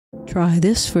Try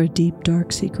this for a deep,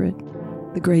 dark secret.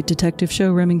 The great detective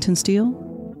show Remington Steele?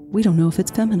 We don't know if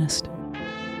it's feminist.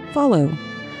 Follow.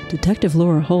 Detective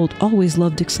Laura Holt always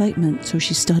loved excitement, so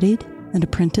she studied and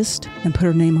apprenticed and put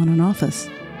her name on an office.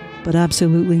 But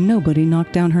absolutely nobody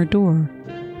knocked down her door.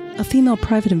 A female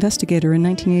private investigator in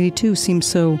 1982 seemed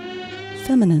so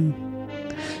feminine.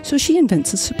 So she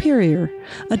invents a superior,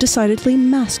 a decidedly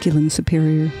masculine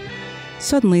superior.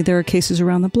 Suddenly there are cases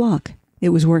around the block. It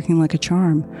was working like a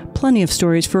charm. Plenty of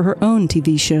stories for her own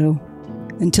TV show.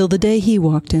 Until the day he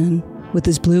walked in, with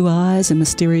his blue eyes and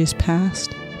mysterious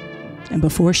past. And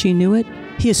before she knew it,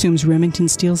 he assumes Remington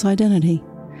Steele's identity.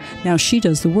 Now she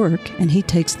does the work, and he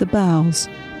takes the bows.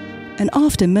 And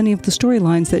often many of the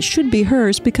storylines that should be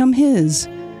hers become his.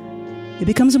 It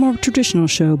becomes a more traditional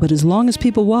show, but as long as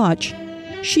people watch,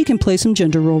 she can play some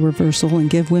gender role reversal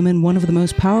and give women one of the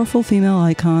most powerful female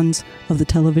icons of the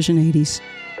television 80s.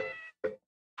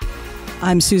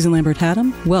 I'm Susan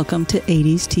Lambert-Haddam. Welcome to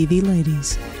 80s TV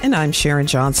Ladies. And I'm Sharon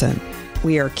Johnson.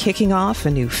 We are kicking off a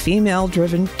new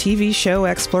female-driven TV show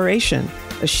exploration,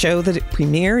 a show that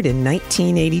premiered in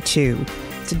 1982.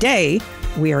 Today,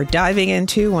 we are diving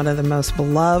into one of the most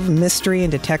beloved mystery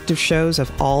and detective shows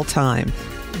of all time,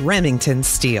 Remington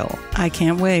Steele. I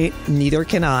can't wait. Neither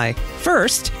can I.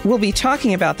 First, we'll be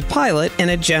talking about the pilot and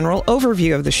a general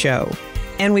overview of the show.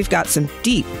 And we've got some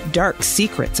deep, dark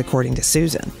secrets, according to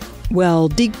Susan. Well,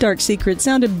 deep, dark secrets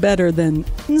sounded better than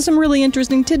some really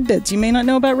interesting tidbits you may not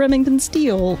know about Remington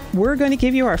Steele. We're going to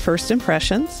give you our first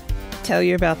impressions, tell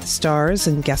you about the stars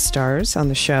and guest stars on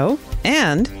the show,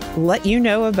 and let you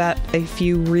know about a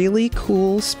few really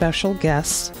cool special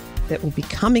guests that will be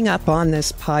coming up on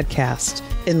this podcast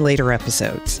in later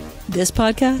episodes. This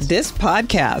podcast? This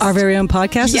podcast. Our very own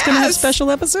podcast is going to have special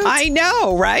episodes? I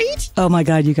know, right? Oh my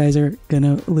God, you guys are going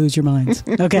to lose your minds.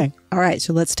 Okay. All right,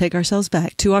 so let's take ourselves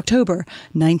back to October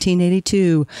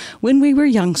 1982, when we were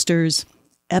youngsters.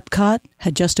 Epcot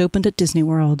had just opened at Disney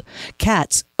World.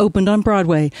 Cats opened on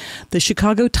Broadway. The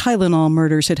Chicago Tylenol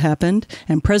murders had happened,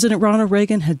 and President Ronald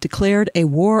Reagan had declared a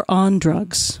war on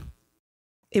drugs.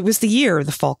 It was the year of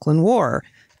the Falkland War.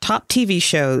 Top TV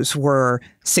shows were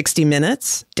 60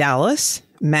 Minutes, Dallas,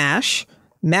 MASH,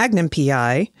 Magnum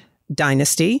P.I.,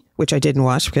 Dynasty, which I didn't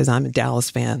watch because I'm a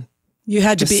Dallas fan. You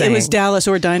had to be. Saying. It was Dallas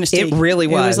or Dynasty. It really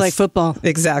was. It was like football.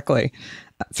 Exactly.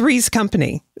 Three's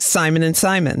Company, Simon and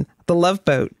Simon, The Love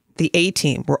Boat, The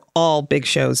A-Team were all big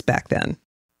shows back then.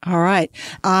 All right.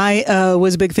 I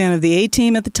was a big fan of The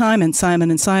A-Team at the time, and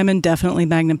Simon, definitely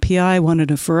Magnum P.I., wanted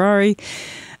a Ferrari.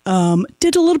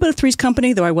 Did a little bit of Three's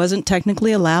Company, though I wasn't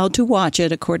technically allowed to watch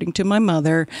it, according to my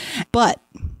mother. But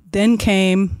then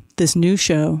came this new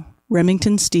show,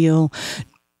 Remington Steele.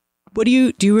 Do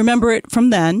you remember it from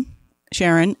then,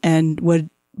 Sharon? And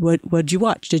what'd you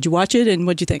watch? Did you watch it, and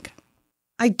what'd you think?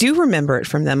 I do remember it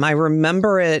from them. I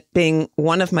remember it being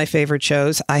one of my favorite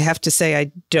shows. I have to say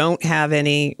I don't have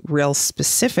any real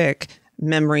specific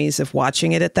memories of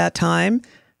watching it at that time.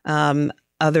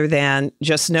 Other than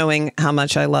just knowing how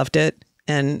much I loved it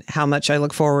and how much I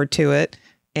look forward to it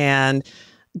and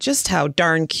just how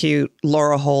darn cute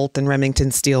Laura Holt and Remington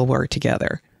Steele were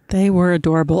together. They were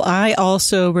adorable. I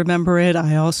also remember it.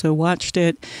 I also watched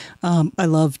it. I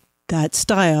love that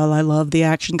style. I love the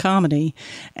action comedy.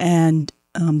 And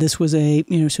this was a,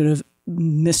 sort of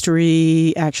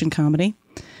mystery action comedy.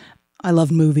 I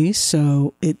love movies,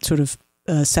 so it sort of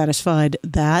satisfied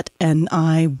that, and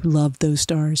I loved those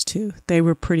stars too. They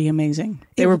were pretty amazing.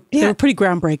 They were pretty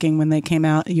groundbreaking when they came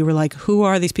out. You were like, who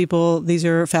are these people? These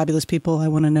are fabulous people I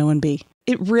want to know and be.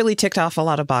 It really ticked off a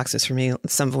lot of boxes for me,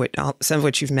 some of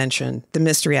which you've mentioned. The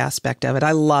mystery aspect of it.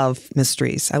 I love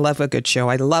mysteries. I love a good show.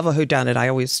 I love a whodunit. I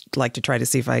always like to try to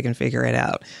see if I can figure it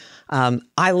out.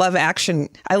 I love action.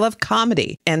 I love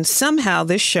comedy. And somehow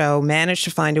this show managed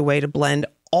to find a way to blend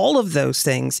all of those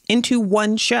things into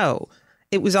one show.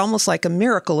 It was almost like a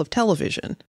miracle of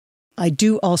television. I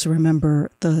do also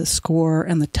remember the score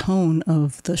and the tone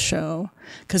of the show,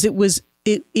 because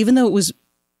even though it was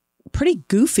pretty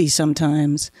goofy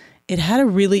sometimes, it had a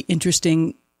really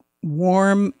interesting,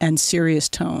 warm and serious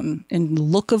tone in the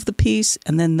look of the piece.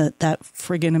 And then that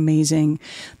friggin' amazing,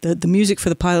 the music for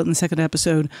the pilot and the second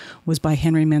episode was by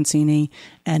Henry Mancini.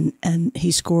 And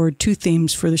he scored two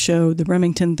themes for the show, the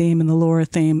Remington theme and the Laura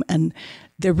theme. And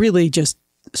they're really just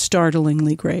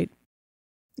startlingly great.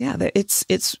 Yeah,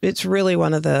 it's really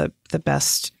one of the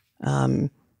best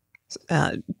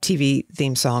TV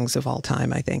theme songs of all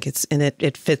time. I think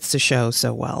it fits the show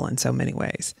so well in so many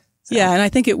ways. So. Yeah, and I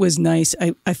think it was nice.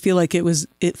 I feel like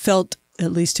it felt,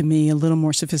 at least to me, a little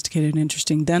more sophisticated and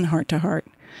interesting than Heart to Heart,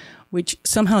 which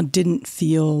somehow didn't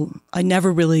feel. I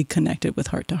never really connected with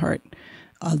Heart to Heart.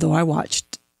 although I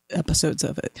watched episodes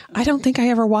of it. I don't think I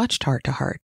ever watched Heart to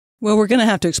Heart. Well, we're going to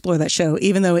have to explore that show,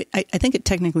 even though I think it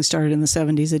technically started in the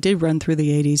 70s. It did run through the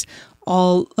 80s.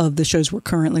 All of the shows we're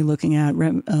currently looking at,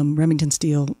 Remington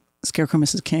Steele, Scarecrow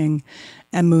Mrs. King,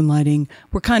 and Moonlighting,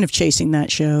 we're kind of chasing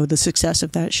that show, the success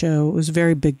of that show. It was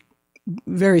very big,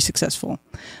 very successful.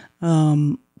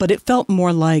 But it felt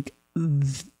more like,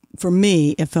 for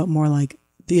me, it felt more like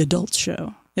the adult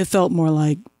show. It felt more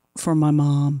like for my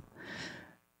mom,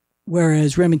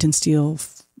 whereas Remington Steele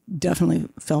definitely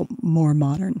felt more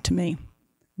modern to me.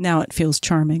 Now it feels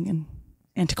charming and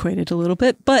antiquated a little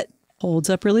bit, but holds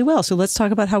up really well. So let's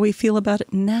talk about how we feel about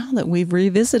it now that we've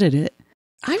revisited it.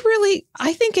 I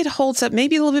think it holds up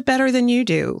maybe a little bit better than you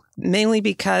do, mainly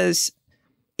because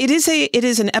it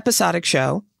is an episodic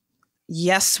show.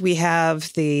 Yes, we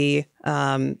have the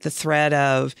thread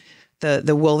of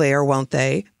the will they or won't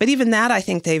they, but even that I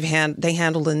think they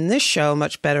handled in this show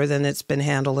much better than it's been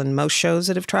handled in most shows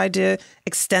that have tried to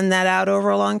extend that out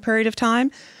over a long period of time.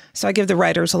 So I give the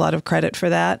writers a lot of credit for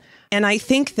that. And I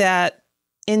think that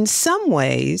in some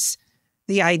ways,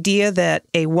 the idea that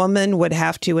a woman would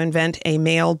have to invent a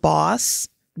male boss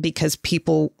because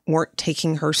people weren't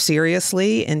taking her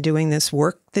seriously and doing this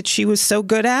work that she was so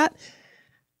good at,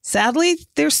 sadly,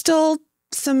 there's still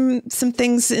some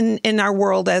things in our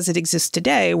world as it exists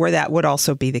today where that would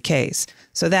also be the case.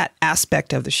 So that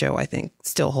aspect of the show, I think,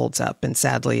 still holds up and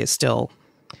sadly is still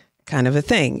kind of a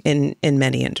thing in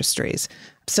many industries.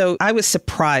 So I was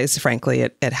surprised, frankly,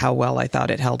 at how well I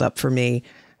thought it held up for me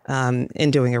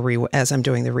in doing as I'm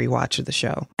doing the rewatch of the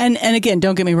show. And again,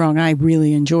 don't get me wrong, I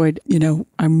really enjoyed,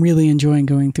 I'm really enjoying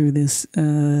going through this,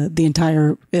 the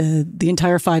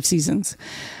entire 5 seasons.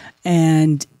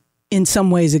 And in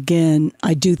some ways, again,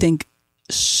 I do think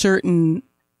certain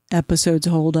episodes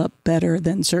hold up better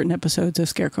than certain episodes of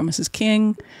Scarecrow Mrs.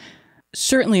 King.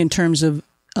 Certainly in terms of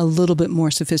a little bit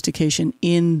more sophistication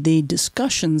in the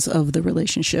discussions of the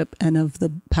relationship and of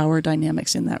the power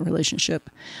dynamics in that relationship.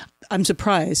 I'm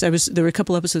surprised. There were a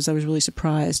couple episodes I was really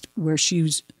surprised where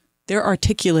they're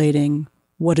articulating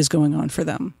what is going on for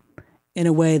them in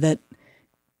a way that,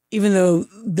 even though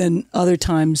then other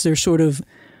times they're sort of,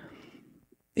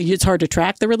 it's hard to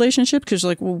track the relationship because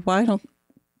you're like, well,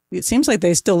 it seems like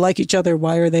they still like each other.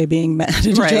 Why are they being mad at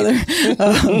each other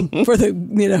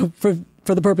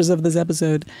for the purpose of this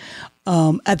episode?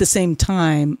 At the same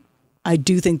time, I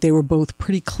do think they were both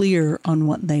pretty clear on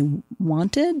what they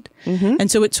wanted. Mm-hmm.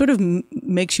 And so it sort of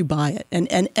makes you buy it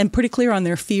and pretty clear on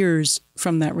their fears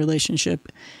from that relationship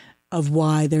of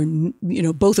why they're,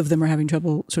 both of them are having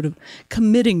trouble sort of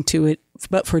committing to it,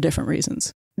 but for different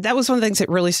reasons. That was one of the things that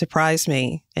really surprised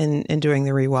me in doing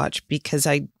the rewatch, because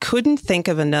I couldn't think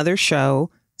of another show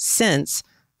since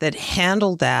that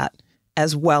handled that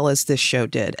as well as this show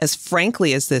did, as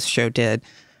frankly as this show did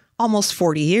almost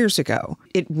 40 years ago.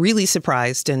 It really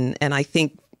surprised. And I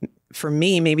think for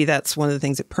me, maybe that's one of the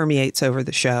things that permeates over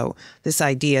the show, this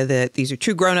idea that these are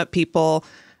two grown-up people.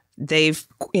 They've,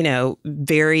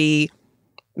 very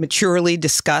maturely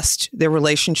discussed their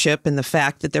relationship and the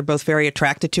fact that they're both very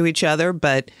attracted to each other,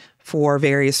 but for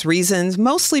various reasons,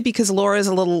 mostly because Laura is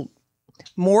a little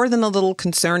more than a little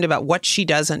concerned about what she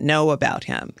doesn't know about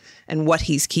him and what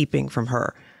he's keeping from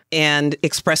her, and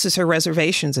expresses her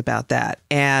reservations about that.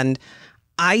 And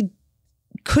I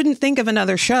couldn't think of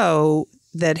another show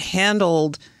that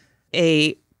handled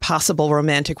a possible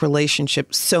romantic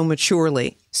relationship so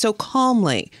maturely, so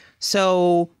calmly,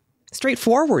 so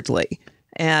straightforwardly.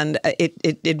 And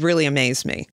it really amazed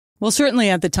me. Well, certainly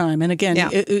at the time. And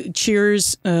again,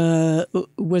 Cheers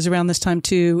was around this time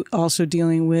too, also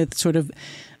dealing with sort of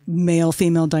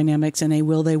male-female dynamics and a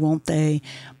will they, won't they.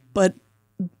 But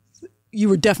you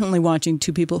were definitely watching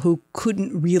two people who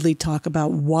couldn't really talk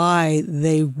about why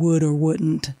they would or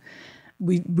wouldn't.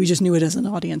 We just knew it as an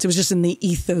audience. It was just in the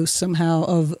ethos somehow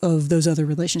of those other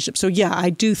relationships. So yeah,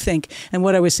 I do think, and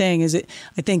what I was saying is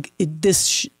I think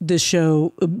this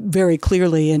show very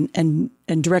clearly and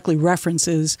directly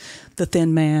references The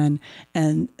Thin Man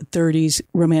and 30s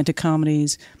romantic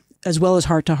comedies, as well as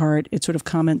Heart to Heart. It sort of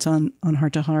comments on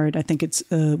Heart to Heart. I think it's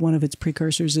one of its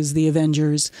precursors is The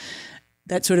Avengers.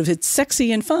 That sort of, it's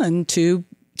sexy and fun to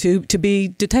be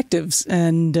detectives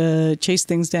and chase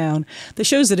things down. The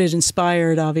shows that it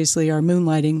inspired, obviously, are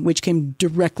Moonlighting, which came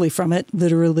directly from it.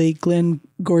 Literally, Glenn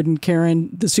Gordon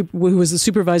Caron, who was the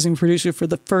supervising producer for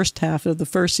the first half of the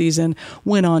first season,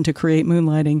 went on to create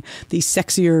Moonlighting, the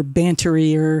sexier,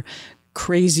 banterier,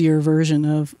 crazier version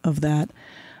of that.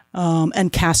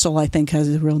 And Castle, I think,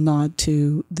 has a real nod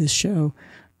to this show.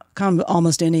 Kind of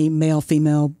almost any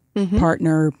male-female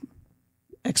partner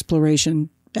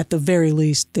exploration. At the very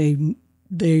least, they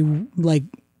like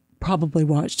probably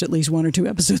watched at least 1 or 2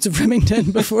 episodes of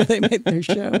Remington before they made their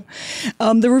show.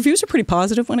 The reviews are pretty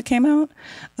positive when it came out.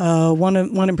 One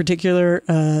in particular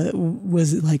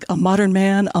was like a modern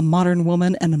man, a modern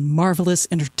woman, and a marvelous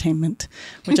entertainment,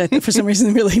 which I think for some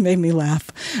reason really made me laugh.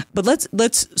 But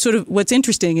let's sort of, what's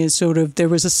interesting is sort of there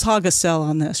was a saga cell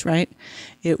on this, right?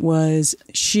 It was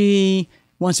she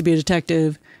wants to be a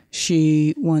detective.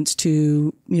 She wants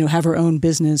to, have her own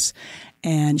business.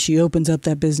 And she opens up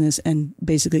that business and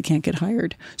basically can't get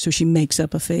hired. So she makes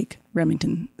up a fake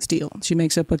Remington Steele. She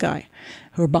makes up a guy,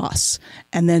 her boss,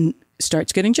 and then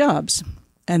starts getting jobs.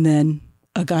 And then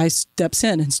a guy steps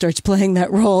in and starts playing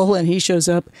that role, and he shows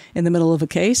up in the middle of a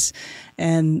case,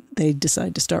 and they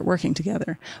decide to start working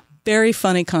together. Very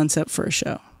funny concept for a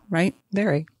show, right?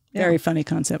 Very funny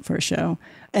concept for a show.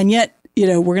 And yet,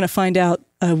 we're going to find out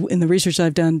in the research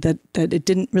I've done that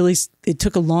it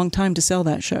took a long time to sell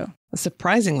that show. A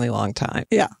surprisingly long time.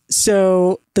 Yeah.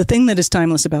 So the thing that is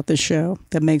timeless about this show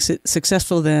that makes it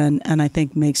successful then, and I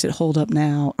think makes it hold up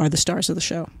now, are the stars of the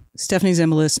show. Stephanie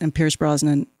Zimbalist and Pierce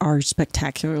Brosnan are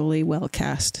spectacularly well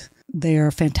cast. They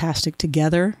are fantastic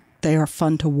together. They are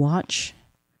fun to watch.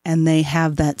 And they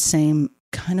have that same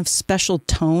kind of special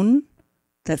tone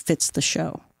that fits the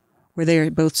show, where they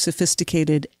are both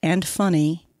sophisticated and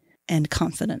funny and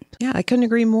confident. Yeah, I couldn't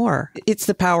agree more. It's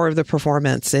the power of the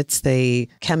performance. It's the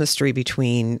chemistry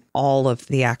between all of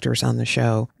the actors on the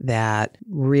show that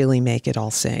really make it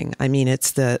all sing. I mean,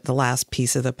 it's the last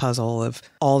piece of the puzzle of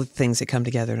all the things that come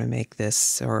together to make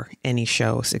this or any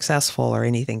show successful or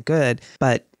anything good.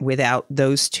 But without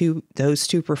those two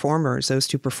performers, those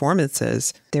two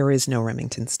performances, there is no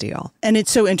Remington Steele. And it's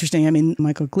so interesting. I mean,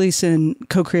 Michael Gleason,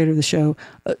 co-creator of the show,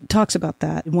 talks about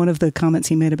that. One of the comments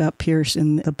he made about Pierce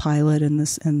in the pilot and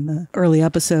the early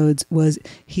episodes was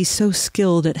he's so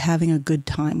skilled at having a good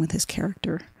time with his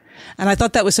character. And I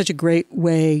thought that was such a great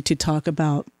way to talk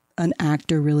about an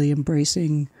actor really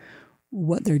embracing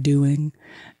what they're doing.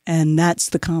 And that's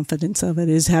the confidence of it,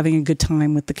 is having a good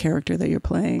time with the character that you're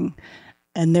playing.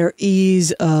 And their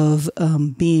ease of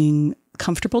being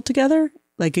comfortable together,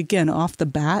 like, again, off the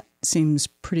bat, seems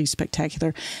pretty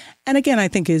spectacular. And again, I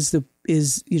think is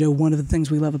one of the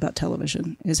things we love about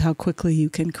television is how quickly you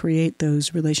can create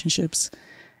those relationships.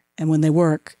 And when they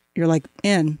work, you're like,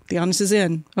 the onus is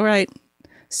in. All right,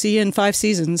 see you in 5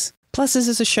 seasons. Plus, this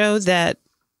is a show that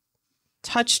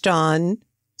touched on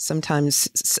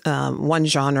sometimes one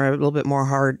genre a little bit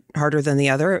more harder than the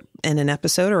other in an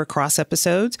episode or across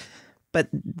episodes. But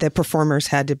the performers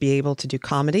had to be able to do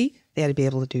comedy. They had to be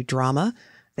able to do drama.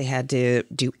 They had to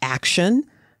do action.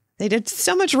 They did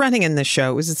so much running in this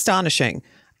show. It was astonishing.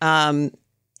 And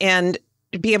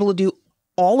to be able to do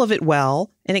all of it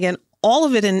well. And again, all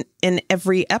of it in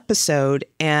every episode.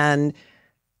 And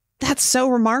that's so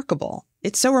remarkable.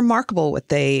 It's so remarkable what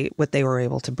they were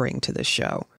able to bring to this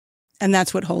show. And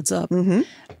that's what holds up. Mm-hmm.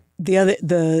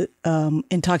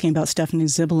 In talking about Stephanie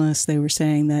Zimbalist, they were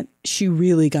saying that she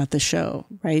really got the show,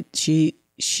 right? She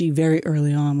very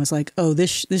early on was like, oh,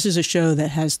 this is a show that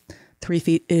has 3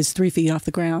 feet off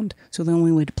the ground. So the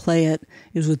only way to play it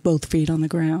is with both feet on the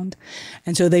ground.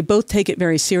 And so they both take it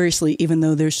very seriously, even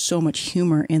though there's so much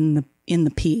humor in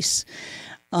the piece.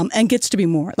 And gets to be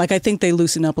more. Like, I think they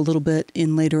loosen up a little bit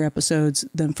in later episodes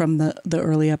than from the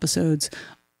early episodes,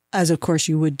 as of course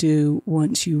you would do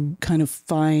once you kind of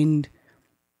find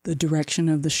the direction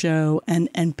of the show,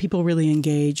 and people really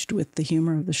engaged with the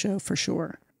humor of the show for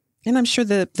sure. And I'm sure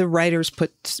the writers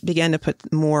began to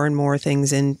put more and more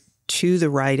things into the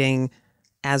writing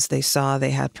as they saw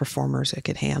they had performers that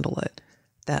could handle it.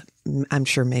 That I'm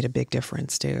sure made a big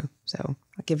difference too. So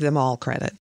I give them all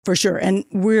credit. For sure. And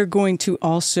we're going to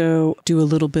also do a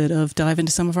little bit of dive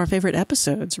into some of our favorite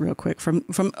episodes real quick from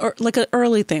like an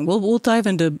early thing. We'll dive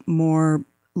into more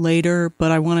later, but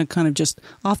I want to kind of just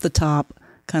off the top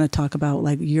kind of talk about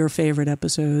like your favorite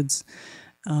episodes,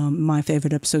 my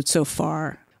favorite episodes so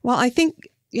far. Well, I think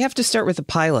you have to start with the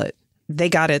pilot. They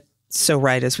got it so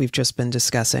right, as we've just been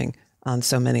discussing on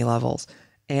so many levels.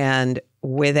 And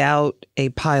without a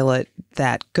pilot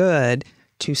that good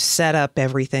to set up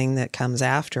everything that comes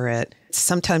after it,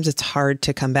 sometimes it's hard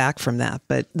to come back from that.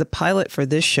 But the pilot for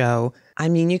this show, I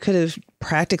mean, you could have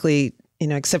practically,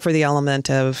 except for the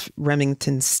element of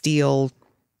Remington Steele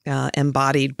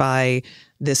embodied by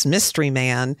this mystery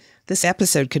man, this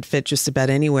episode could fit just about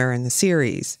anywhere in the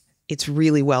series. It's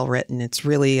really well written. It's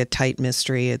really a tight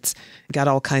mystery. It's got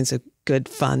all kinds of good,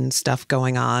 fun stuff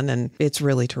going on, and it's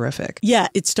really terrific. Yeah,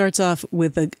 it starts off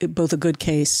with both a good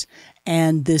case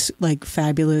and this like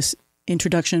fabulous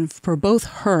introduction for both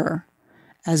her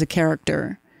as a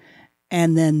character,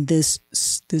 and then this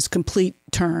complete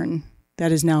turn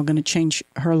that is now going to change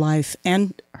her life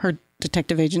and her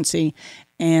detective agency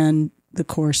and the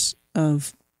course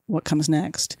of what comes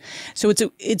next. So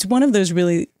it's one of those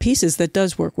really pieces that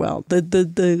does work well.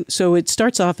 So it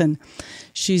starts off and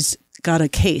she's got a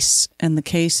case, and the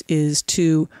case is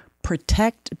to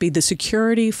be the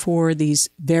security for these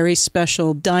very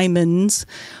special diamonds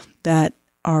that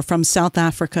are from South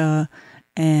Africa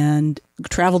and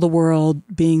travel the world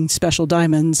being special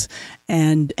diamonds,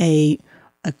 and a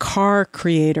car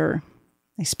creator,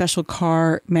 a special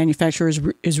car manufacturer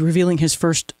is revealing his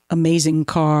first amazing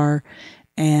car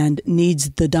and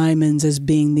needs the diamonds as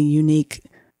being the unique,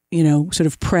 sort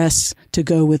of press to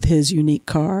go with his unique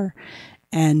car.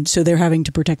 And so they're having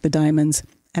to protect the diamonds.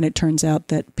 And it turns out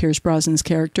that Pierce Brosnan's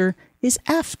character is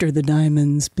after the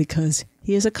diamonds because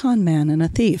he is a con man and a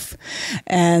thief.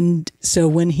 And so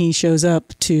when he shows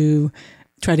up to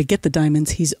try to get the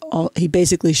diamonds, he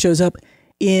basically shows up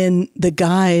in the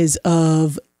guise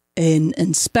of an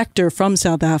inspector from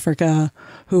South Africa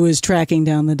who is tracking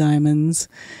down the diamonds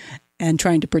and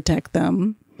trying to protect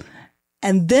them.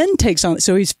 And then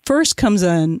so he first comes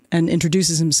in and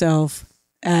introduces himself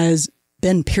as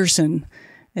Ben Pearson,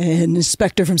 an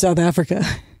inspector from South Africa.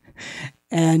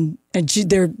 And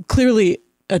they're clearly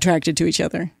attracted to each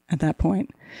other at that point.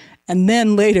 And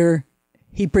then later,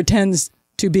 he pretends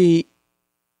to be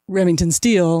Remington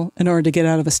Steele in order to get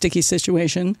out of a sticky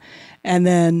situation. And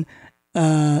then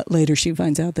later she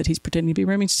finds out that he's pretending to be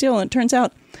Remington Steele. And it turns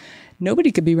out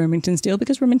nobody could be Remington Steele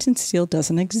because Remington Steele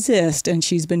doesn't exist. And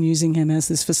she's been using him as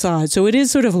this facade. So it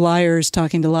is sort of liars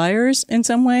talking to liars in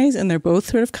some ways. And they're both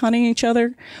sort of conning each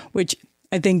other, which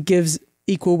I think gives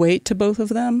equal weight to both of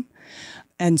them.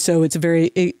 And so it's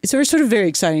sort of very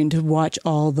exciting to watch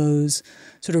all those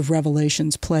sort of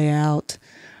revelations play out.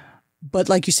 But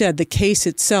like you said, the case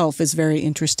itself is very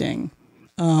interesting,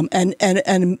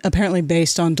 and apparently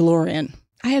based on DeLorean.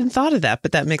 I hadn't thought of that,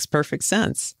 but that makes perfect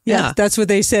sense. Yeah, that's what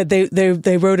they said.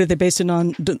 They wrote it. They based it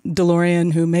on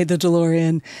DeLorean, who made the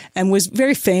DeLorean, and was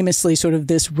very famously sort of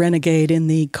this renegade in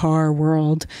the car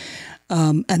world.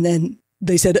 And then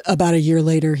they said about a year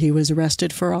later he was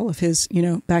arrested for all of his,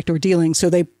 backdoor dealing. So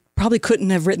they probably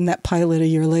couldn't have written that pilot a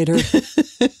year later,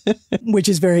 which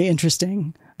is very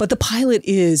interesting. But the pilot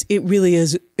it really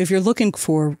is, if you're looking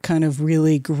for kind of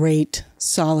really great,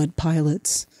 solid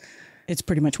pilots, it's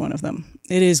pretty much one of them.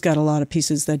 It has got a lot of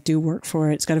pieces that do work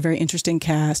for it. It's got a very interesting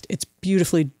cast. It's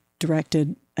beautifully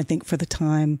directed, I think, for the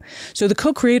time. So the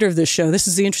co-creator of this show, this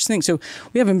is the interesting thing. So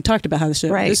we haven't talked about how this show,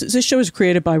 right. This show was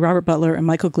created by Robert Butler and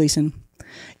Michael Gleason.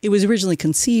 It was originally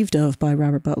conceived of by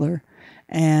Robert Butler,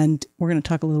 and we're going to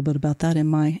talk a little bit about that in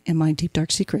my Deep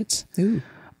Dark Secrets. Ooh.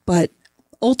 But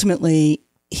ultimately,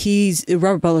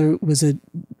 Robert Butler was a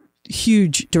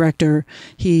huge director.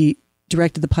 He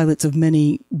directed the pilots of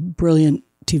many brilliant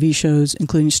TV shows,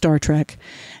 including Star Trek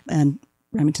and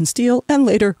Remington Steele, and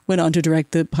later went on to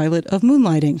direct the pilot of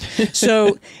Moonlighting.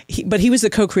 So, but he was the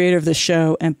co-creator of the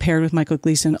show, and paired with Michael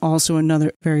Gleason, also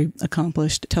another very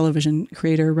accomplished television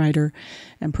creator, writer,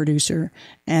 and producer.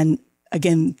 And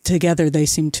again, together they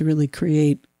seem to really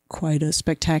create quite a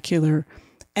spectacular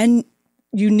and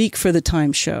unique for the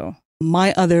time show.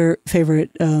 My other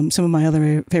favorite, some of my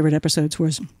other favorite episodes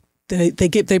was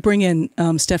they bring in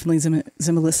Stephanie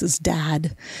Zimbalist's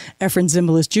dad, Efren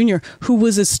Zimbalist Jr., who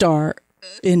was a star,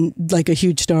 a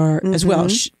huge star as well.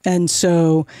 And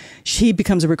so he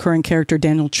becomes a recurring character,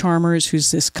 Daniel Chalmers,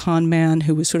 who's this con man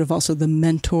who was sort of also the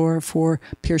mentor for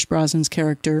Pierce Brosnan's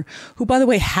character, who, by the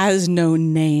way, has no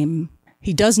name.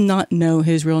 He does not know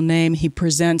his real name. He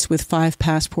presents with 5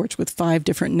 passports with 5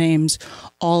 different names,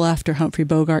 all after Humphrey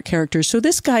Bogart characters. So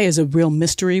this guy is a real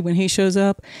mystery when he shows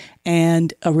up,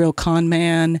 and a real con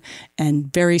man,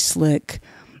 and very slick,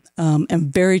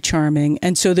 and very charming.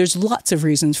 And so there's lots of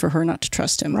reasons for her not to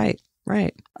trust him.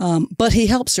 Right. But he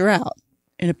helps her out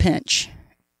in a pinch.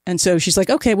 And so she's like,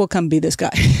 okay, we'll come be this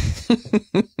guy.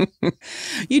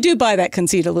 You do buy that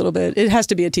conceit a little bit. It has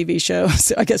to be a TV show.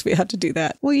 So I guess we have to do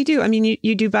that. Well, you do. I mean,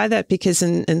 you do buy that because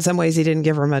in some ways he didn't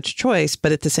give her much choice.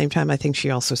 But at the same time, I think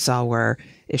she also saw where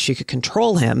if she could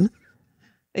control him,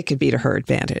 it could be to her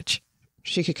advantage.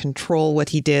 She could control what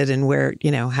he did and where,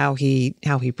 how he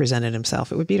presented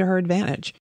himself. It would be to her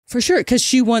advantage. For sure, because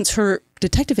she wants her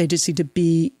detective agency to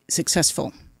be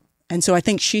successful. And so I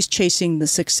think she's chasing the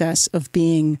success of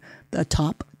being the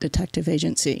top detective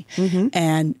agency,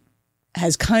 and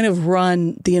has kind of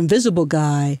run the invisible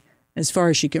guy as far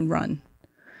as she can run.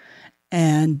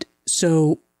 And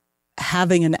so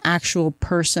having an actual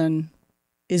person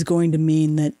is going to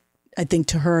mean that, I think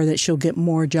to her, that she'll get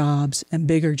more jobs and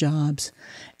bigger jobs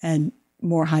and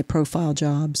more high profile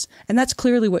jobs. And that's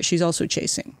clearly what she's also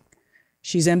chasing.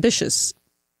 She's ambitious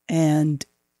and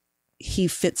he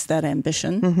fits that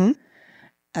ambition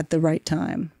at the right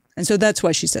time. And so that's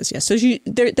why she says yes. So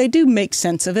they do make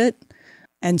sense of it.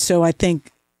 And so I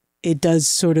think it does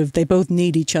sort of, they both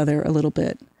need each other a little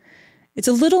bit. It's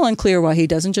a little unclear why he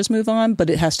doesn't just move on, but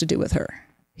it has to do with her.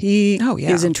 He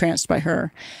is entranced by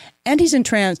her. And he's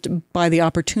entranced by the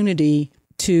opportunity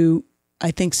to,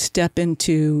 I think, step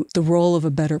into the role of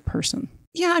a better person.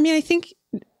 Yeah, I mean, I think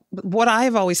what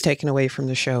I've always taken away from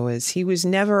the show is he was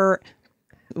never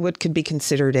what could be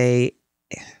considered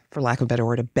for lack of a better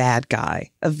word, a bad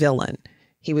guy, a villain.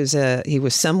 He was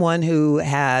someone who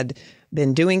had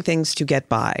been doing things to get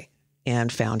by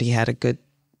and found he had a good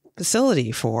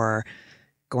facility for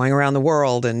going around the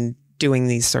world and doing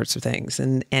these sorts of things.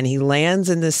 And he lands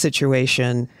in this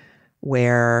situation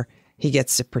where he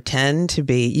gets to pretend to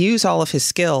use all of his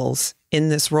skills in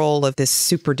this role of this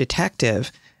super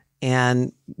detective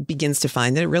and begins to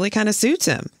find that it really kind of suits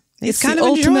him. It's kind of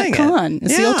ultimate con.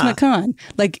 It's the ultimate con.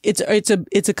 Like it's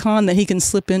a con that he can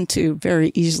slip into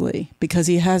very easily because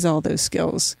he has all those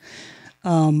skills.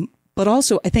 But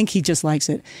also, I think he just likes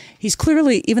it. He's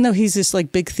clearly, even though he's this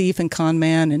like big thief and con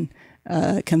man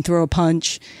and can throw a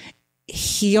punch,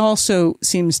 he also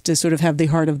seems to sort of have the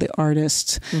heart of the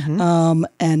artist. And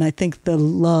I think the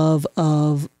love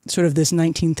of sort of this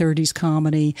 1930s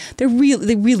comedy. They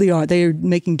really are. They are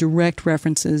making direct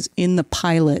references in the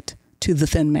pilot to The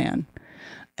Thin Man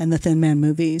and the Thin Man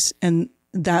movies. And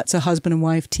that's a husband and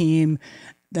wife team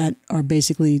that are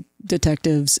basically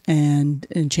detectives and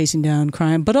chasing down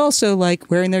crime, but also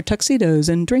like wearing their tuxedos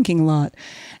and drinking a lot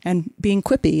and being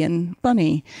quippy and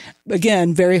funny.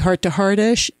 Again, very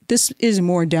heart-to-heart-ish. This is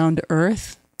more down to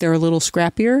earth. They're a little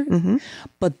scrappier,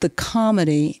 but the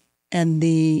comedy and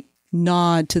the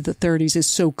nod to the 30s is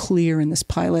so clear in this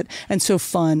pilot and so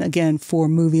fun, again, for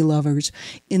movie lovers.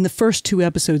 In the first 2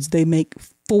 episodes, they make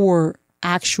 4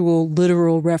 actual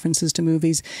literal references to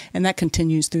movies, and that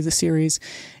continues through the series.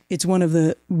 It's one of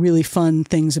the really fun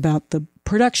things about the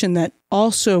production that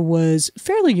also was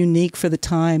fairly unique for the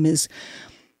time is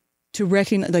to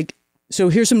recognize, like, so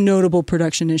here's some notable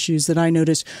production issues that I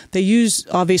noticed. They use,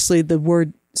 obviously, the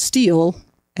word Steele,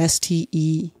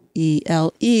 Steele,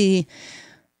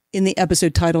 in the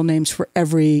episode title names for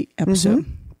every episode.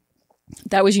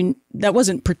 That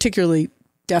wasn't particularly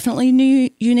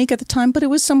definitely unique at the time, but it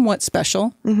was somewhat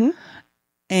special.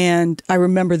 And I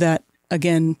remember that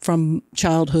again from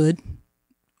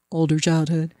older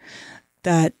childhood,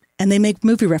 and they make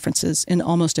movie references in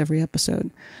almost every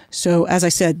episode. So as I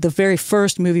said, the very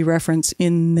first movie reference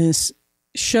in this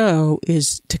show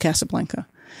is to Casablanca.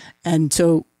 And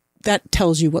so that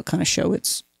tells you what kind of show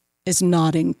it's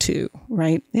nodding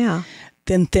right? Yeah.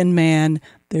 Then Thin Man,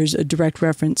 there's a direct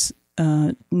reference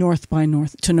North by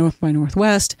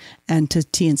Northwest and to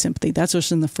Tea and Sympathy. That's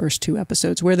just in the first 2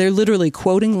 episodes where they're literally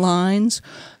quoting lines,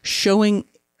 showing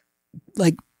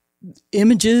like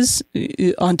images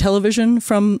on television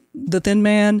from the Thin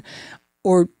Man,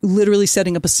 or literally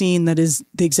setting up a scene that is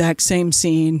the exact same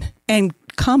scene and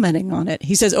commenting on it.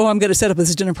 He says, I'm going to set up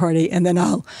this dinner party and then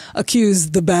I'll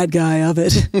accuse the bad guy of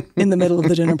it in the middle of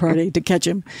the dinner party to catch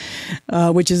him,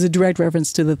 which is a direct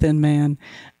reference to the Thin Man.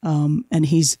 And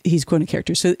he's quoting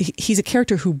characters. So he's a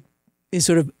character who is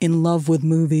sort of in love with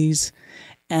movies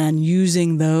and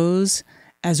using those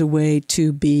as a way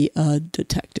to be a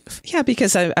detective. Yeah,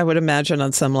 because I would imagine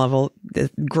on some level,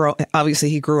 obviously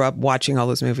he grew up watching all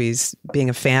those movies, being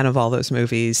a fan of all those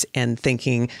movies and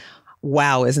thinking,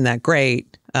 wow, isn't that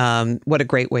great? What a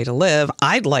great way to live.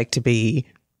 I'd like to be,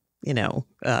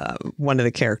 one of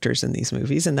the characters in these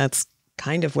movies. And that's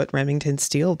kind of what Remington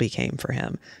Steele became for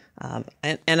him.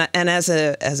 And as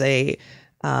a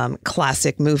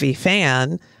classic movie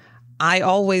fan, I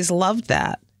always loved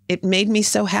that. It made me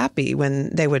so happy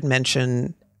when they would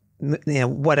mention,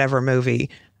 whatever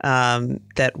movie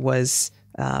that was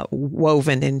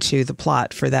woven into the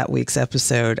plot for that week's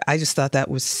episode. I just thought that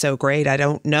was so great. I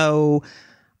don't know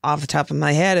off the top of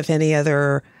my head if any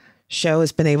other show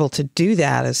has been able to do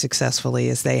that as successfully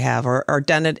as they have, or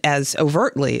done it as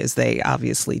overtly as they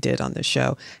obviously did on this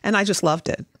show. And I just loved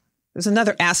it. There's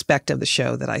another aspect of the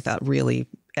show that I thought really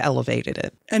elevated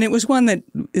it. And it was one that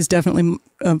is definitely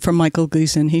from Michael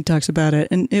Gleason. He talks about it,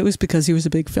 and it was because he was a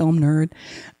big film nerd.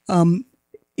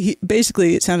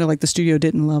 Basically, it sounded like the studio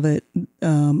didn't love it,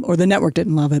 or the network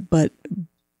didn't love it, but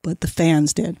the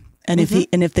fans did. And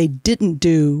if they didn't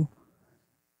do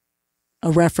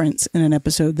a reference in an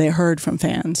episode, they heard from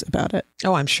fans about it.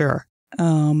 Oh, I'm sure.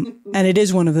 And it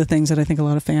is one of the things that I think a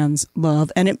lot of fans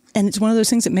love. And it's one of those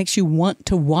things that makes you want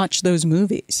to watch those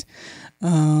movies.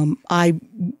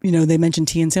 They mentioned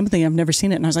Tea and Sympathy. I've never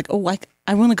seen it. And I was like,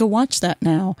 I want to go watch that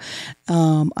now.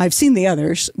 I've seen the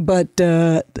others, but,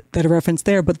 that are referenced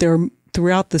there, but they're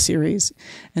throughout the series.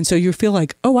 And so you feel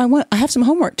like, I have some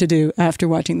homework to do after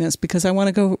watching this because I want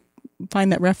to go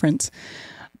find that reference.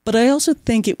 But I also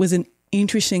think it was an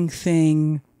interesting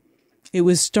thing. It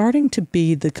was starting to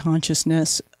be the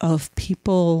consciousness of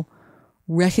people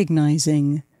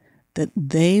recognizing that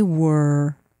they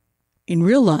were, in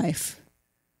real life,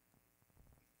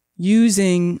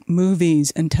 using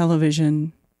movies and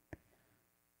television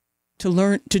to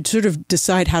learn, to sort of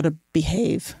decide how to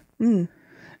behave. There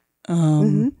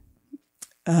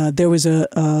was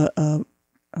a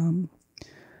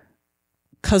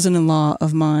cousin-in-law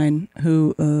of mine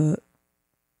who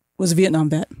was a Vietnam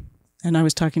vet. And I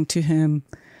was talking to him.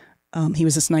 He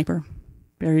was a sniper,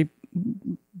 a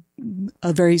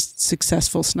very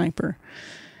successful sniper.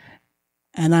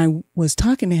 And I was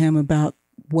talking to him about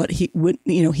what he would,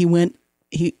 he went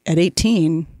at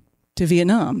 18 to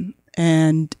Vietnam.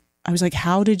 And I was like,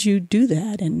 how did you do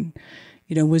that? And,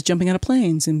 was jumping out of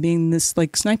planes and being this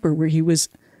like sniper where he was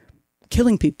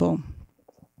killing people.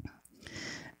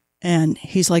 And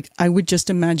he's like, I would just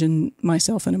imagine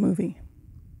myself in a movie.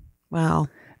 Wow.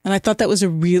 And I thought that was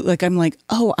I'm like,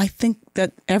 I think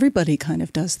that everybody kind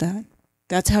of does that.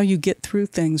 That's how you get through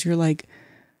things. You're like,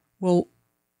 well,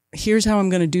 here's how I'm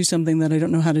going to do something that I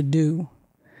don't know how to do.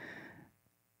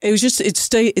 It was just, it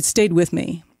stayed with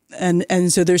me.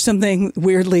 And so there's something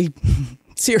weirdly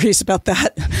serious about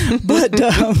that. But,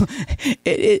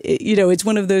 it's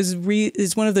one of those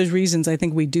reasons I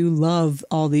think we do love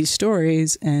all these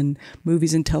stories, and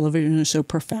movies and television are so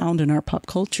profound in our pop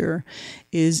culture.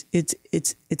 It's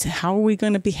how are we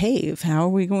going to behave? How are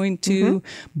we going to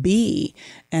be?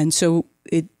 And so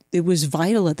it was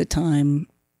vital at the time,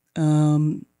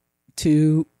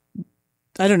 to,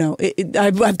 I don't know.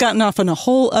 I've gotten off on a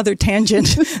whole other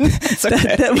tangent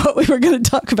than what we were going to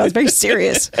talk about. It's very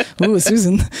serious. Ooh,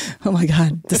 Susan. Oh my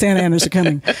God. The Santa Anas are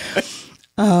coming.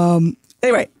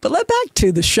 Anyway, but back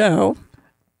to the show.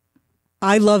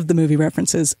 I love the movie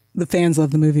references. The fans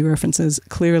love the movie references.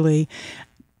 Clearly,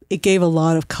 it gave a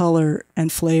lot of color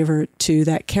and flavor to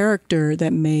that character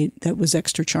that was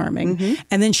extra charming.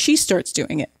 And then she starts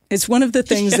doing it. It's one of the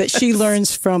things that she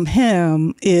learns from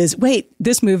him is,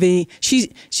 this movie,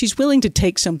 she's willing to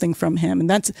take something from him. And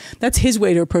that's his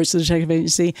way to approach the detective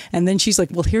agency. And then she's like,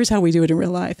 well, here's how we do it in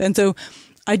real life. And so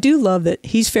I do love that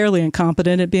he's fairly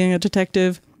incompetent at being a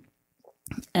detective.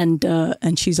 And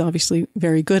she's obviously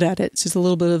very good at it. It's just a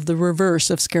little bit of the reverse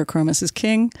of Scarecrow Mrs.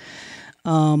 King.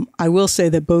 I will say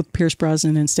that both Pierce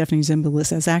Brosnan and Stephanie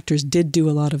Zimbalist as actors did do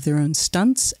a lot of their own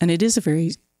stunts. And it is a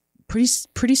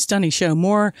pretty stunning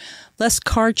show. Less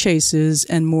car chases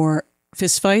and more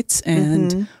fist fights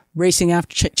and racing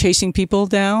after chasing people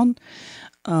down.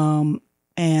 And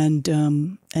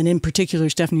in particular,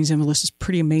 Stephanie Zimbalist is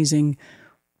pretty amazing.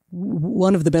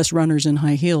 One of the best runners in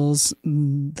high heels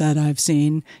that I've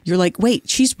seen. You're like, wait,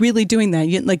 she's really doing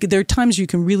that. There are times you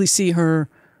can really see her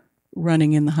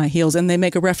running in the high heels, and they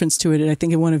make a reference to it, I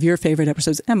think, in one of your favorite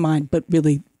episodes, and mine, but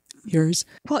really yours.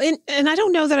 Well, and I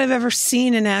don't know that I've ever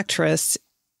seen an actress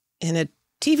in a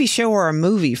TV show or a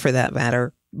movie, for that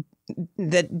matter,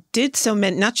 that did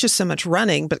not just so much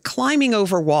running, but climbing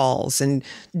over walls and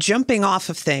jumping off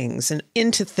of things and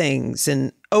into things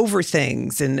and over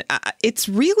things. And it's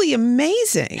really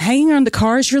amazing. Hanging on to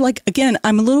cars, you're like, again,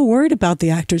 I'm a little worried about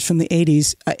the actors from the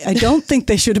 80s. I don't think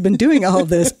they should have been doing all of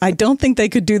this. I don't think they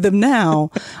could do them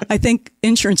now. I think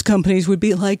insurance companies would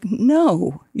be like,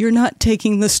 no, you're not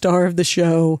taking the star of the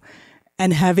show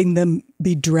and having them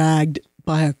be dragged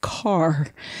by a car.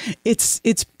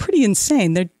 It's pretty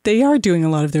insane. They are doing a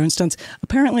lot of their own stunts.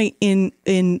 Apparently,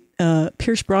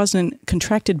 Pierce Brosnan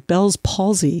contracted Bell's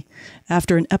palsy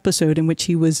after an episode in which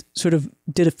he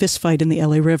did a fist fight in the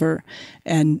LA River,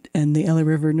 and the LA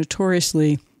River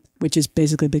notoriously, which is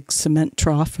basically a big cement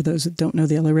trough for those that don't know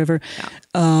the LA River,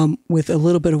 with a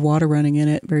little bit of water running in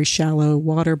it, very shallow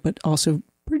water, but also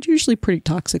usually pretty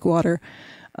toxic water.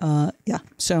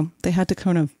 So they had to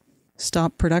kind of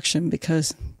stop production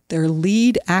because their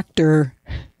lead actor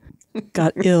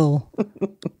got ill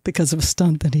because of a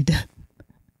stunt that he did.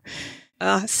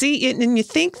 See, and you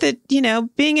think that,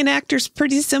 being an actor is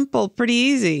pretty simple, pretty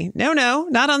easy. No,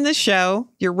 not on this show.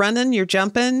 You're running, you're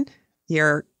jumping,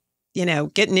 you're,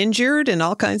 getting injured and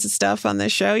all kinds of stuff on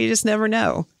this show. You just never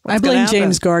know. I blame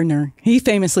James Gardner. He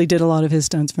famously did a lot of his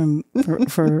stunts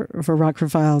for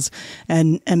Rockford Files,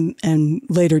 and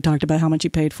later talked about how much he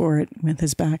paid for it with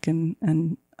his back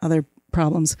and other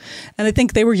problems. And I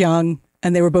think they were young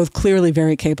and they were both clearly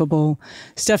very capable.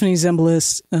 Stephanie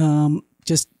Zimbalist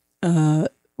just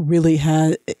really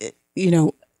had,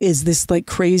 is this like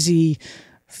crazy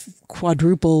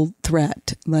quadruple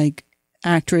threat, like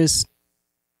actress,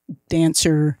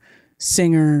 dancer,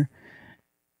 singer,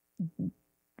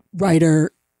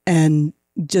 writer, and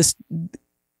just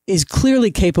is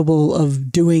clearly capable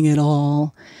of doing it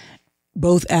all,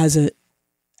 both as an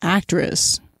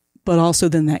actress, but also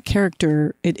then that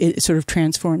character, it sort of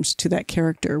transforms to that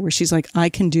character where she's like, I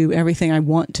can do everything I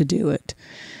want to do it.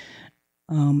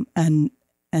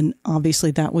 And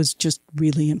obviously that was just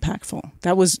really impactful.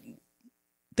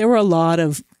 There were a lot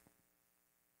of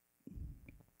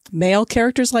male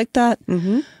characters like that.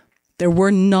 Mm-hmm. There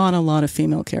were not a lot of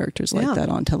female characters like that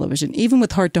on television. Even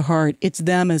with Heart to Heart, it's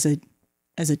them as a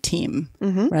team,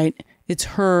 mm-hmm. right? It's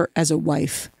her as a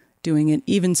wife doing it.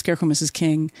 Even Scarecrow Mrs.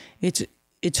 King,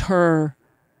 it's her.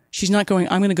 She's not going,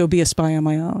 I'm going to go be a spy on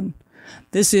my own.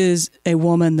 This is a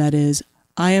woman that is,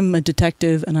 I am a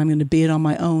detective and I'm going to be it on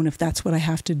my own if that's what I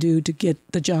have to do to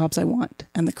get the jobs I want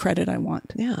and the credit I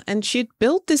want. Yeah. And she'd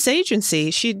built this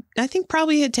agency. She, I think,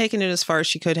 probably had taken it as far as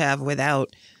she could have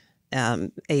without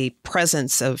a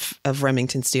presence of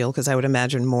Remington Steele, because I would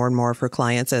imagine more and more of her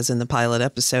clients, as in the pilot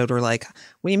episode, were like,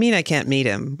 what do you mean I can't meet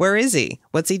him? Where is he?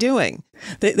 What's he doing?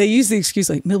 They use the excuse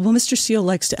like, well, Mr. Steele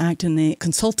likes to act in the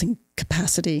consulting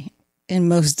capacity in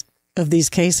most of these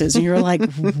cases. And you're like,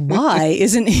 why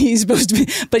isn't he supposed to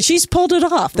be? But she's pulled it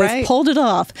off. They've pulled it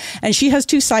off. And she has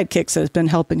two sidekicks that have been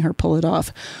helping her pull it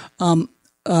off.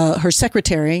 Her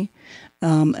secretary,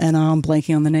 and I'm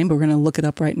blanking on the name, but we're going to look it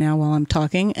up right now while I'm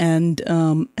talking. And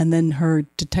then her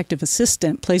detective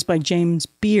assistant, plays by James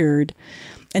Beard,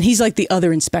 and he's like the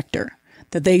other inspector.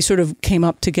 That they sort of came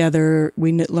up together.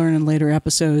 We learn in later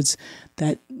episodes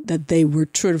that they were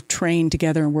sort of trained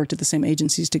together and worked at the same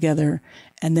agencies together.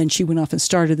 And then she went off and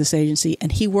started this agency,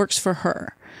 and he works for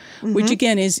her, mm-hmm. which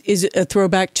again is a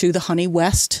throwback to the Honey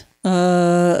West,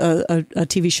 a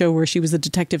TV show where she was the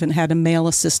detective and had a male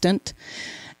assistant.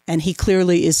 And he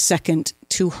clearly is second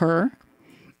to her.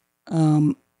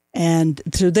 And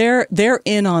so they're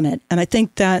in on it. And I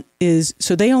think that is,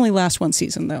 so they only last one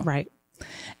season though. Right.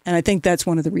 And I think that's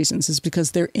one of the reasons is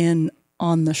because they're in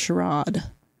on the charade,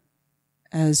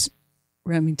 as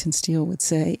Remington Steele would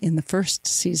say in the first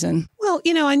season. Well,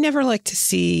 I never like to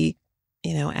see,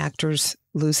 actors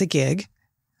lose a gig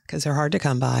because they're hard to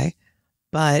come by.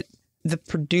 But the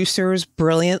producers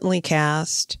brilliantly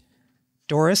cast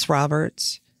Doris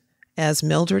Roberts as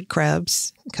Mildred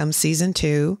Krebs come season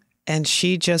 2. And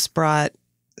she just brought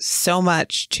so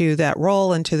much to that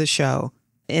role and to the show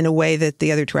in a way that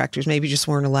the other two actors maybe just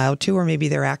weren't allowed to, or maybe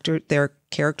their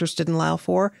characters didn't allow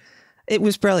for. It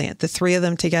was brilliant. The three of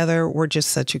them together were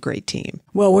just such a great team.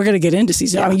 Well, we're going to get into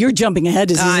season. I mean, you're jumping ahead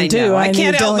to season 2. I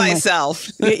can't help myself.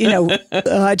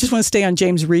 I just want to stay on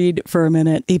James Reed for a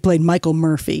minute. He played Michael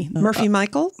Murphy. Murphy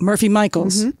Michaels? Murphy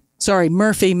Michaels. Mm-hmm. Sorry,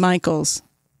 Murphy Michaels,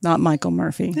 not Michael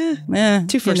Murphy.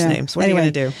 Two first names. What are you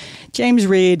going to do? James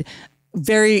Reed,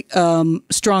 very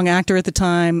strong actor at the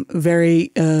time,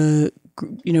 very,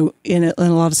 in a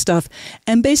lot of stuff,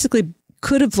 and basically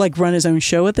could have run his own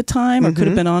show at the time, or mm-hmm. could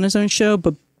have been on his own show,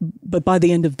 but by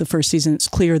the end of the first season, it's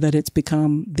clear that it's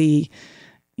become the,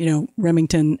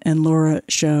 Remington and Laura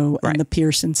show and the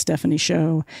Pierce and Stephanie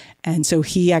show. And so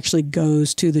he actually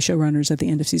goes to the showrunners at the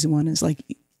end of season 1 and is like,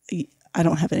 I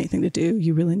don't have anything to do.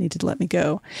 You really need to let me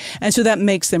go. And so that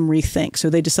makes them rethink. So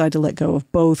they decide to let go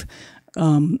of both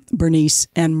Bernice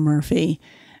and Murphy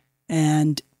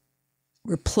and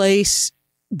replace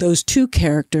those two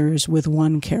characters with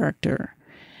one character.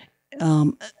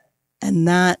 And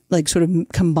that sort of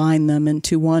combine them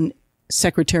into one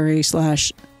secretary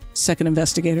 / second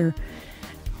investigator.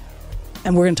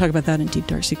 And we're going to talk about that in Deep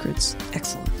Dark Secrets.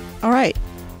 Excellent. All right.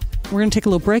 We're going to take a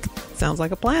little break. Sounds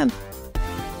like a plan.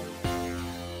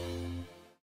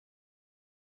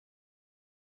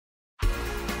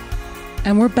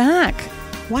 And we're back.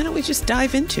 Why don't we just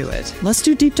dive into it? Let's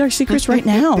do Deep Dark Secrets right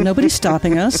now. Nobody's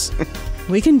stopping us.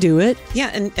 We can do it. Yeah.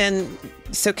 And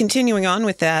so continuing on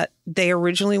with that, they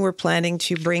originally were planning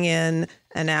to bring in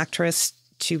an actress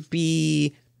to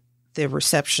be the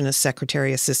receptionist,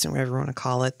 secretary, assistant, whatever you want to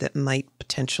call it, that might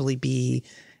potentially be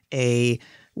a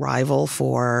rival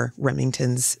for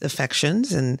Remington's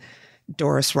affections. And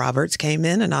Doris Roberts came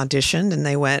in and auditioned, and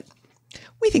they went,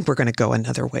 we think we're going to go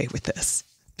another way with this.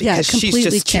 Because she's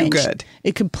just changed. Too good.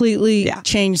 It completely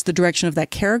changed the direction of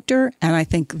that character, and I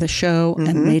think the show mm-hmm.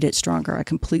 and made it stronger. I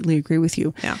completely agree with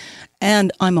you. Yeah.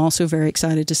 And I'm also very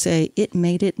excited to say it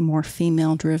made it more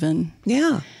female driven.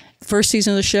 Yeah. First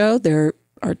season of the show, there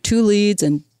are 2 leads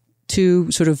and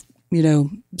 2 sort of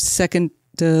second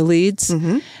leads.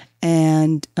 Mm-hmm.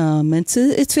 And it's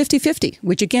 50-50,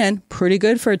 which again, pretty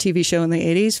good for a TV show in the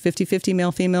 80s, 50-50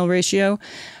 male-female ratio.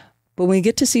 But when we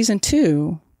get to season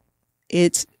 2,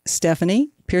 it's Stephanie,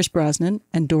 Pierce Brosnan,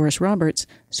 and Doris Roberts.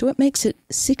 So it makes it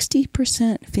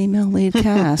 60% female lead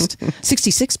cast,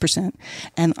 66%.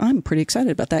 And I'm pretty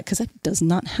excited about that because that does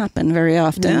not happen very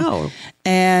often. No.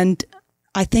 And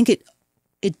I think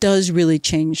it does really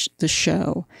change the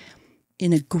show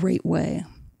in a great way,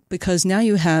 because now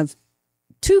you have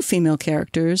 2 female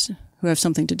characters who have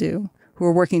something to do, who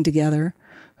are working together,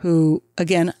 who,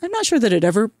 again, I'm not sure that it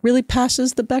ever really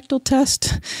passes the Bechdel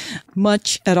test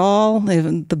much at all.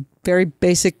 Even the very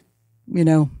basic,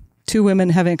 2 women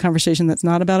having a conversation that's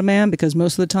not about a man, because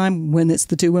most of the time when it's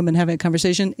the 2 women having a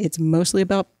conversation, it's mostly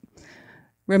about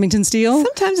Remington Steele.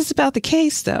 Sometimes it's about the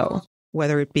case, though,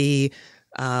 whether it be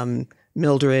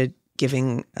Mildred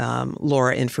giving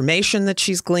Laura information that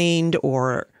she's gleaned,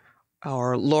 or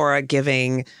Laura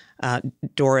giving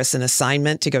Doris an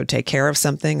assignment to go take care of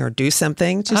something or do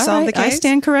something to solve the case. I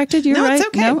stand corrected. You're right. It's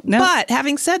okay. No. But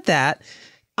having said that,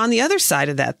 on the other side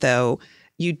of that, though,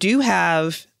 you do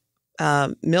have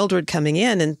Mildred coming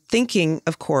in and thinking,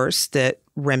 of course, that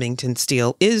Remington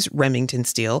Steele is Remington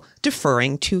Steele,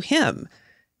 deferring to him,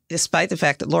 despite the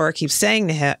fact that Laura keeps saying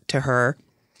to her,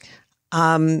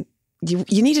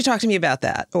 you need to talk to me about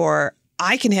that, or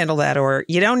I can handle that, or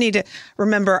you don't need to.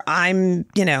 Remember, I'm,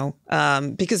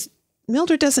 because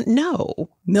Mildred doesn't know.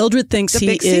 Mildred thinks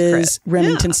he is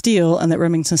Remington Steele, and that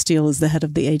Remington Steele is the head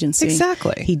of the agency.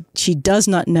 Exactly. She does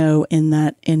not know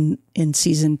in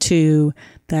season 2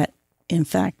 that, in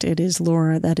fact, it is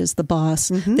Laura that is the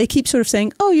boss. Mm-hmm. They keep sort of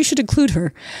saying, oh, you should include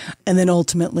her. And then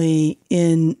ultimately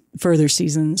in further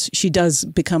seasons, she does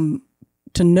become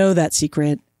to know that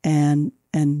secret and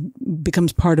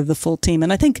becomes part of the full team.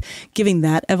 And I think giving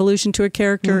that evolution to a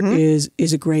character is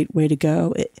a great way to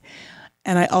go.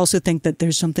 And I also think that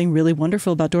there's something really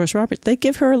wonderful about Doris Roberts. They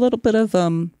give her a little bit of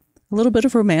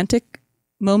romantic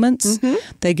moments. Mm-hmm.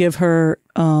 They give her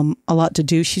a lot to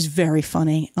do. She's very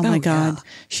funny. Oh my God. Yeah.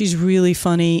 She's really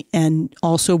funny and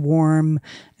also warm,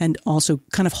 and also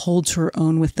kind of holds her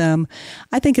own with them.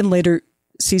 I think in later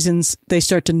seasons, they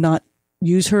start to not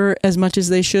use her as much as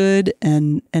they should,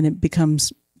 and it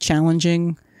becomes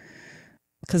challenging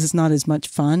because it's not as much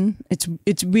fun.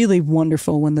 It's really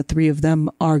wonderful when the 3 of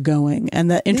them are going, and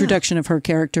the introduction of her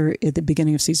character at the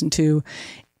beginning of season 2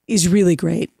 is really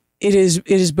great. It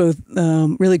is both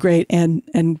really great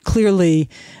and clearly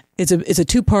it's a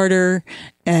 2-parter,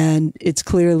 and it's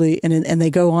clearly and they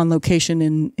go on location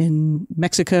in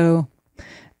Mexico,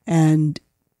 and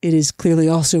it is clearly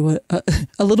also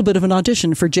a little bit of an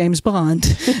audition for James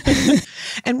Bond.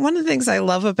 And one of the things I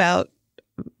love about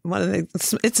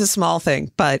it's a small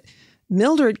thing, but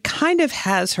Mildred kind of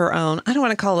has her own, I don't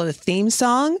want to call it a theme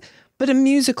song, but a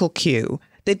musical cue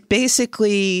that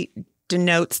basically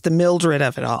denotes the Mildred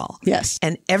of it all. Yes.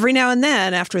 And every now and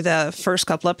then, after the first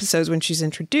couple episodes when she's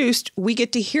introduced, we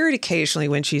get to hear it occasionally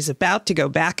when she's about to go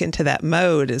back into that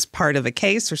mode as part of a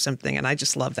case or something. And I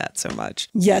just love that so much.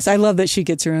 Yes, I love that she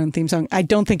gets her own theme song. I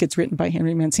don't think it's written by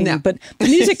Henry Mancini, but the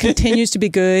music continues to be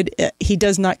good. He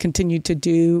does not continue to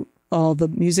do all the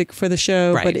music for the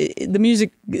show, right, but the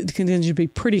music continues to be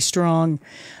pretty strong.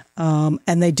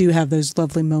 And they do have those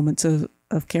lovely moments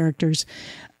of characters.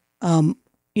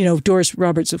 Doris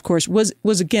Roberts, of course,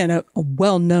 was again a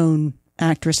well-known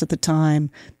actress at the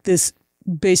time. This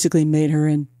basically made her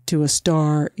into a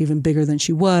star even bigger than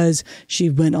she was. She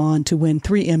went on to win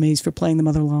 3 Emmys for playing the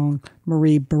mother-in-law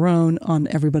Marie Barone on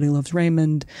Everybody Loves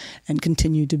Raymond, and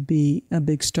continued to be a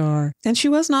big star. And she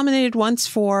was nominated once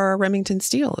for Remington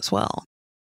Steele as well.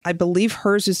 I believe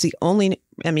hers is the only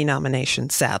Emmy nomination,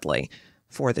 sadly,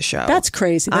 for the show. That's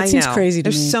crazy. That seems crazy to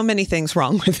me. There's so many things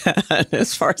wrong with that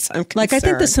as far as I'm concerned. Like, I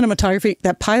think the cinematography,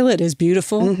 that pilot is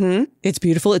beautiful. Mm-hmm. It's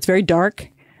beautiful. It's very dark,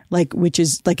 which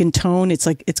is like in tone. It's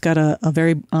like, it's got a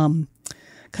very kind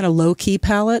of low key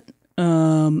palette.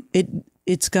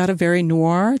 It's got a very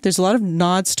noir. There's a lot of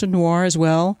nods to noir as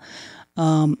well.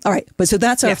 All right. But so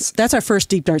that's our first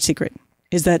deep dark secret,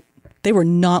 is that they were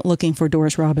not looking for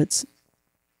Doris Roberts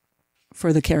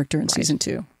for the character in season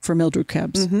 2 for Mildred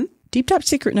Krebs. Mm-hmm. Deep Dark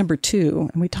Secret number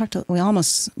 2, and we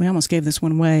almost gave this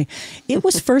one away. It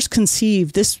was first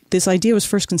conceived, this idea was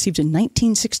first conceived in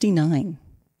 1969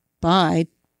 by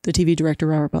the TV director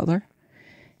Robert Butler.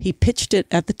 He pitched it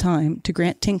at the time to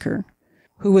Grant Tinker,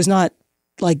 who was not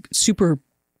like super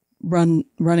running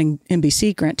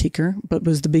NBC Grant Tinker, but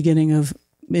was the beginning of,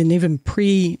 and even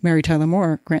pre-Mary Tyler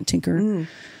Moore Grant Tinker,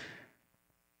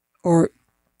 or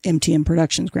MTM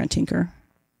Productions Grant Tinker.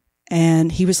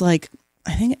 And he was like,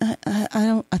 I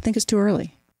think it's too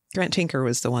early. Grant Tinker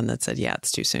was the one that said, yeah,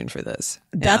 it's too soon for this.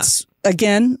 That's,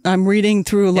 again, I'm reading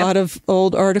through a lot of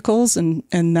old articles, and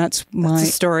that's my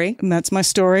story. That's my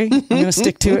story. I'm going to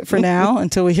stick to it for now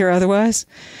until we hear otherwise.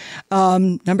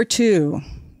 Number 2,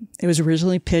 it was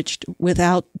originally pitched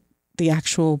without the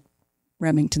actual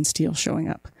Remington Steele showing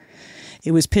up.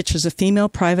 It was pitched as a female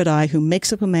private eye who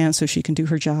makes up a man so she can do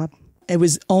her job. It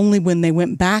was only when they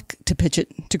went back to pitch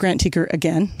it to Grant Tinker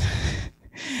again,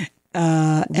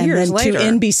 and then later. To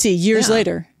NBC years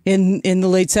later in the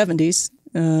late 70s,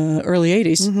 early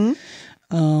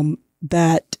 80s,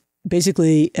 that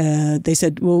basically they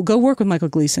said, well, go work with Michael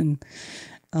Gleason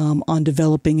on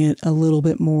developing it a little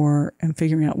bit more and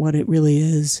figuring out what it really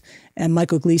is. And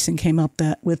Michael Gleason came up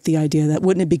with the idea that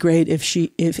wouldn't it be great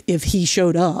if he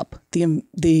showed up,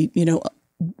 the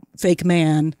fake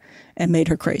man, and made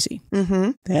her crazy.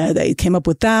 Mm-hmm. They came up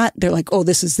with that. They're like, oh,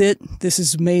 this is it. This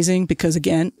is amazing because,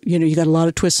 again, you got a lot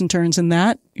of twists and turns in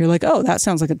that. You're like, oh, that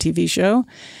sounds like a TV show.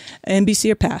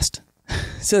 NBC are passed.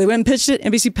 So they went and pitched it.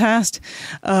 NBC passed.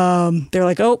 They're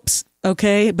like, oops,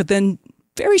 okay. But then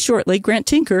very shortly, Grant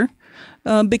Tinker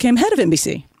became head of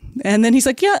NBC. And then he's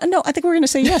like, yeah, no, I think we're going to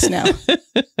say yes now.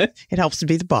 It helps to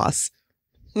be the boss.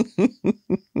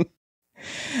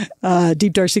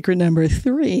 Deep Dark Secret number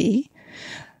 3.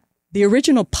 The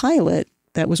original pilot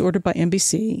that was ordered by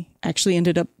NBC actually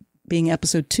ended up being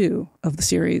episode 2 of the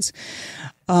series.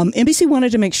 NBC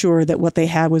wanted to make sure that what they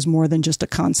had was more than just a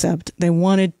concept. They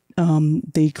wanted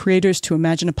the creators to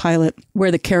imagine a pilot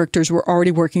where the characters were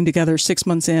already working together 6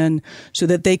 months in so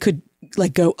that they could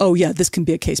go, oh yeah, this can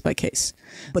be a case by case.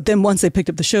 But then once they picked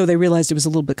up the show, they realized it was a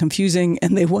little bit confusing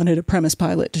and they wanted a premise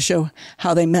pilot to show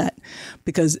how they met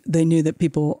because they knew that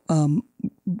people,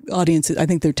 audiences, I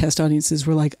think their test audiences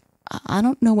were like, I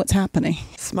don't know what's happening.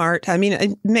 Smart. I mean,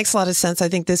 it makes a lot of sense. I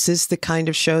think this is the kind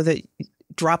of show that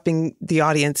dropping the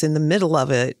audience in the middle of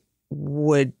it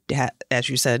would, as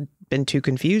you said, been too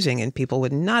confusing and people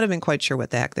would not have been quite sure what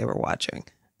the heck they were watching.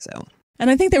 So, and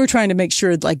I think they were trying to make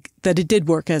sure that it did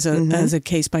work as a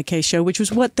case by case show, which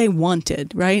was what they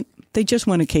wanted, right? They just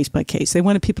wanted case by case. They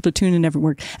wanted people to tune in every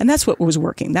word. And that's what was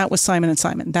working. That was Simon &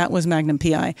 Simon. That was Magnum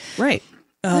PI. Right.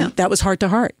 That was Heart to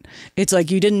Heart. It's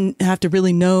like you didn't have to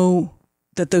really know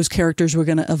that those characters were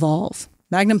going to evolve.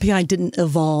 Magnum PI didn't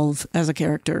evolve as a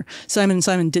character. Simon &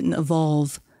 Simon didn't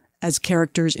evolve as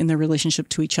characters in their relationship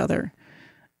to each other.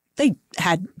 They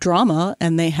had drama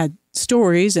and they had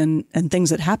stories and things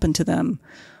that happened to them,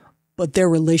 but their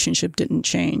relationship didn't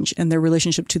change and their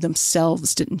relationship to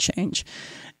themselves didn't change.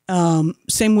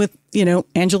 Same with,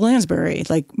 Angela Lansbury,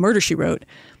 like Murder, She Wrote.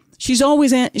 She's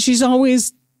always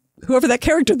whoever that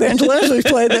character that Angela Lansbury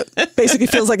played that basically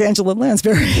feels like Angela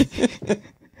Lansbury.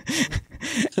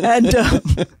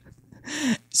 And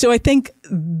so I think,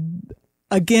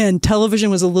 again, television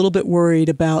was a little bit worried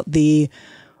about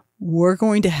we're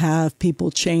going to have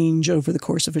people change over the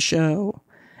course of a show.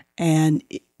 And,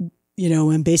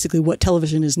 and basically what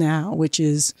television is now, which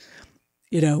is,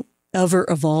 ever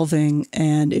evolving.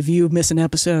 And if you miss an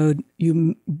episode,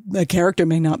 a character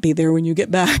may not be there when you get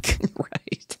back.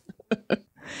 Right.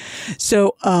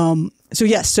 So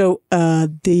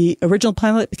the original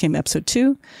pilot became episode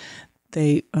 2.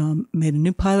 They made a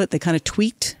new pilot. They kind of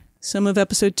tweaked some of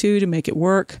episode 2 to make it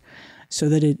work so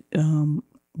that it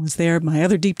was there. My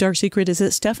other deep dark secret is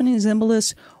that Stephanie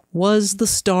Zimbalist was the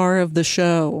star of the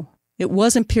show. It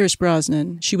wasn't Pierce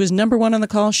Brosnan. She was number 1 on the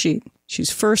call sheet.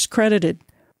 She's first credited.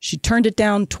 She turned it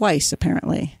down twice,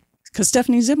 apparently, because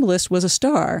Stephanie Zimbalist was a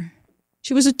star.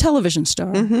 She was a television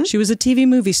star. Mm-hmm. She was a TV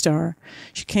movie star.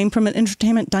 She came from an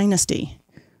entertainment dynasty.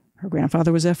 Her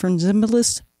grandfather was Ephraim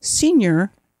Zimbalist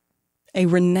Sr., a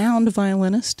renowned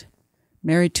violinist,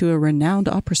 married to a renowned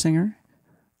opera singer,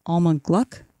 Alma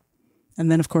Gluck. And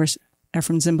then, of course,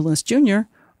 Ephraim Zimbalist Jr.,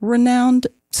 renowned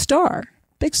star,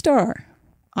 big star.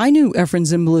 I knew Ephraim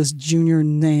Zimbalist Jr.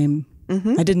 name.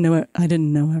 Mm-hmm. I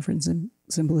didn't know Ephraim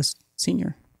Zimbalist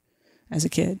Sr. as a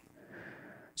kid.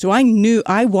 So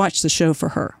I watched the show for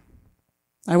her.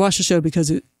 I watched the show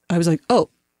because I was like, oh,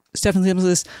 Stephanie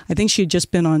Zimbalist, I think she had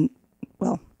just been on,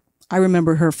 I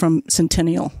remember her from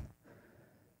Centennial.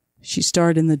 She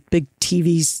starred in the big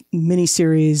TV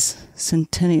miniseries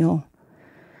Centennial,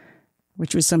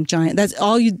 which was some giant, that's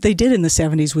all they did in the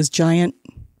 70s was giant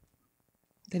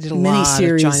They did a lot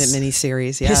of giant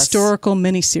miniseries, yes. Historical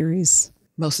miniseries.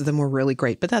 Most of them were really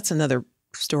great, but that's another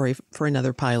story for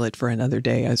another pilot for another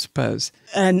day, I suppose.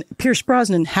 And Pierce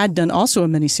Brosnan had done also a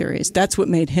miniseries. That's what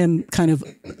made him kind of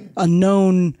a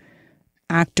known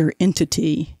actor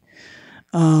entity.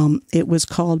 It was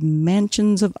called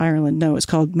Mansions of Ireland. No, it's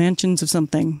called Mansions of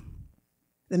something.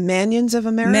 The Manions of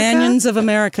America? Manions of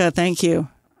America, thank you.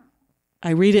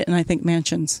 I read it and I think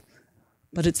mansions,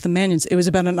 but it's the Manions. It was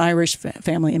about an Irish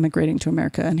family immigrating to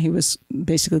America, and he was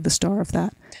basically the star of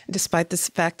that. Despite the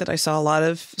fact that I saw a lot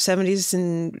of 70s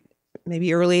and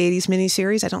maybe early 80s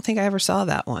miniseries, I don't think I ever saw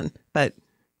that one, but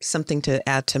something to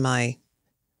add to my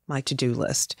to-do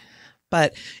list.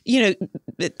 But,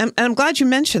 I'm glad you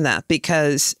mentioned that,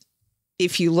 because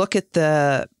if you look at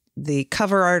the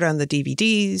cover art on the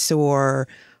DVDs or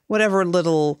whatever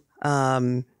little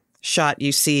shot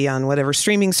you see on whatever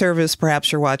streaming service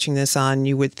perhaps you're watching this on,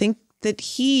 you would think that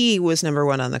he was number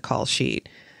one on the call sheet.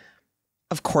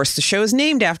 Of course, the show is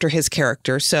named after his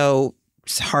character, so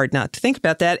it's hard not to think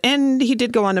about that. And he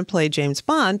did go on and play James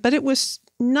Bond, but it was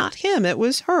not him, it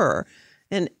was her.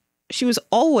 And she was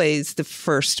always the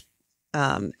first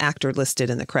actor listed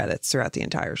in the credits throughout the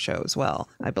entire show as well,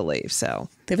 I believe. So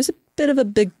there was a bit of a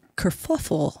big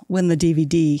kerfuffle when the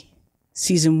DVD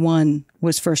season 1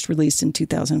 was first released in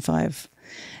 2005,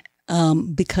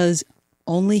 because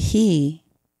only he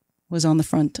was on the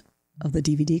front of the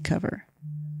DVD cover.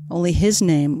 Only his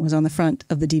name was on the front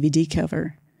of the DVD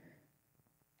cover.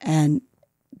 And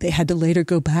they had to later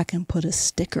go back and put a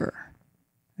sticker.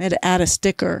 They had to add a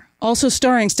sticker, also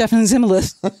starring Stefan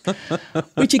Zimbalist,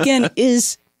 which again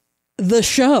is the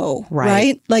show,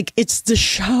 right? Like, it's the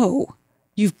show.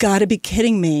 You've got to be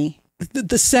kidding me.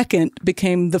 The second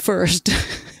became the first.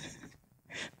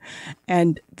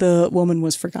 And the woman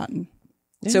was forgotten.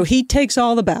 Yeah. So he takes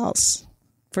all the bows,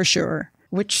 for sure.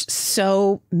 Which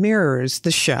so mirrors the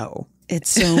show. It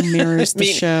so mirrors the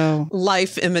show.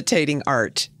 Life imitating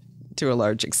art to a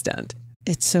large extent.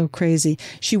 It's so crazy.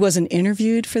 She wasn't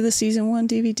interviewed for the season 1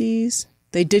 DVDs.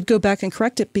 They did go back and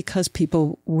correct it because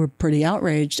people were pretty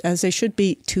outraged, as they should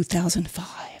be.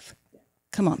 2005.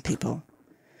 Come on, people.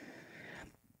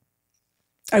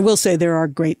 I will say there are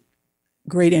great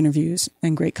interviews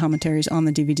and great commentaries on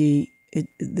the DVD.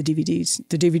 The DVDs,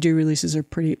 the DVD releases are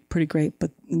pretty great,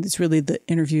 but it's really the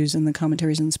interviews and the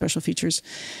commentaries and the special features,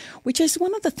 which is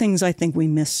one of the things I think we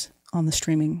miss on the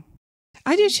streaming.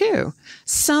 I do too.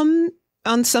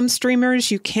 On some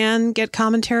streamers you can get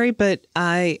commentary, but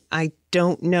I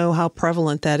don't know how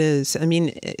prevalent that is. I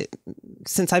mean,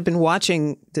 since I've been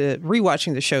rewatching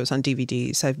the shows on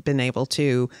DVDs, I've been able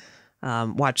to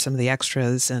watch some of the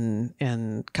extras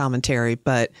and commentary,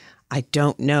 but I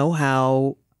don't know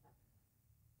how.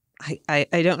 I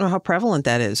don't know how prevalent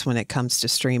that is when it comes to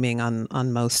streaming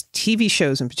on most TV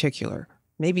shows in particular.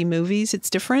 Maybe movies,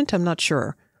 it's different. I'm not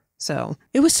sure. So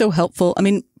it was so helpful. I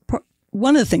mean,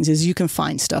 one of the things is you can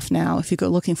find stuff now if you go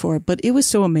looking for it, but it was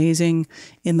so amazing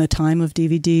in the time of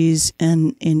DVDs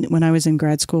and when I was in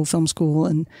grad school, film school,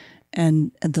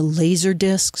 and the laser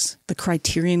discs, the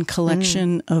Criterion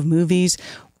collection of movies,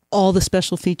 all the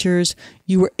special features.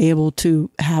 You were able to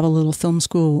have a little film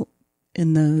school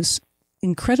in those.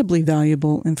 Incredibly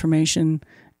valuable information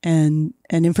and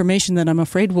information that I'm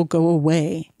afraid will go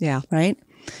away. Yeah. Right?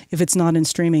 If it's not in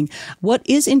streaming. What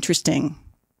is interesting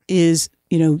is,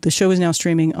 the show is now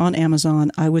streaming on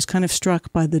Amazon. I was kind of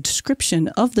struck by the description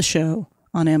of the show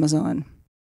on Amazon.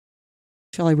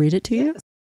 Shall I read it to you?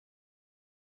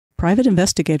 Private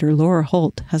investigator Laura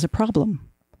Holt has a problem.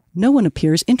 No one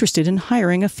appears interested in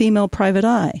hiring a female private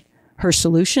eye. Her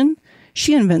solution?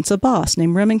 She invents a boss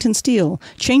named Remington Steele,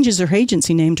 changes her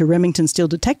agency name to Remington Steele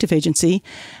Detective Agency,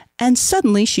 and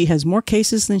suddenly she has more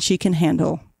cases than she can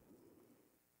handle.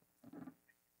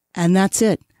 And that's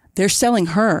it. They're selling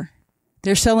her.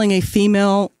 They're selling a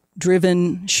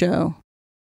female-driven show.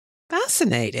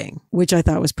 Fascinating. Which I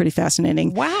thought was pretty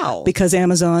fascinating. Wow. Because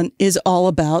Amazon is all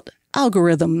about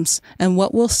algorithms and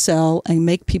what will sell and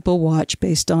make people watch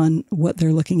based on what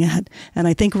they're looking at. And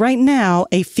I think right now,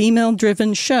 a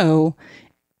female-driven show,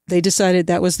 they decided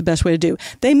that was the best way to do.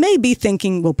 They may be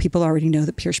thinking, well, people already know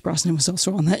that Pierce Brosnan was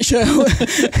also on that show.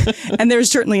 And there's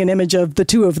certainly an image of the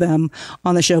two of them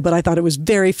on the show, but I thought it was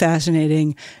very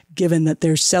fascinating given that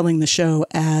they're selling the show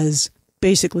as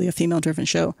basically a female-driven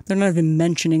show. They're not even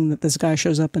mentioning that this guy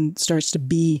shows up and starts to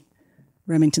be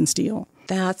Remington Steele.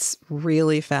 That's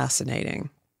really fascinating.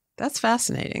 That's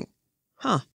fascinating.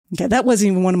 Huh. Okay, that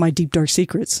wasn't even one of my deep, dark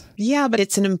secrets. Yeah, but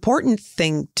it's an important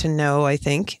thing to know, I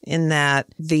think, in that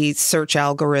the search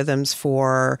algorithms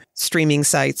for streaming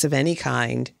sites of any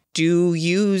kind do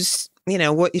use,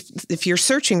 if you're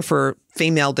searching for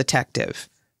female detective,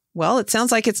 well, it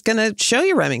sounds like it's going to show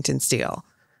you Remington Steele.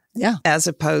 Yeah. As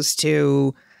opposed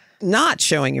to not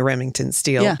showing you Remington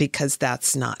Steele because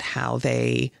that's not how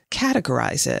they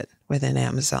categorize it within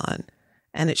Amazon.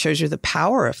 And it shows you the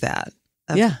power of that.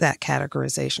 That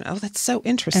categorization. Oh, that's so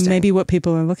interesting. And maybe what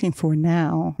people are looking for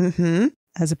now,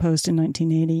 as opposed to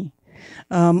 1980.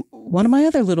 One of my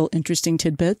other little interesting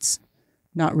tidbits,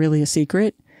 not really a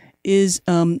secret, is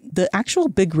the actual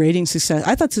big rating success.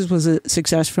 I thought this was a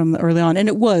success from early on, and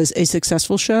it was a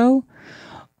successful show,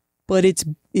 but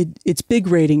its big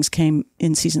ratings came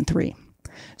in season 3.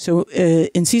 So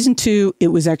in season 2, it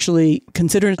was actually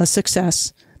considered a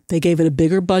success. They gave it a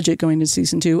bigger budget going to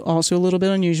season 2, also a little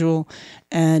bit unusual,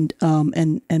 and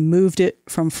moved it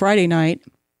from Friday night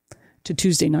to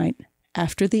Tuesday night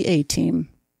after the A-Team,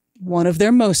 one of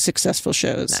their most successful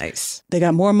shows. Nice. They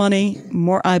got more money,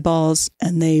 more eyeballs,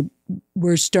 and they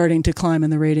were starting to climb in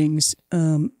the ratings.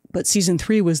 But season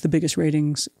 3 was the biggest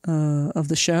ratings of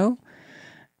the show,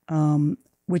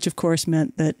 which of course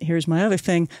meant that, here's my other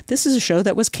thing, this is a show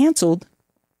that was canceled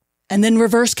and then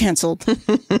reverse canceled.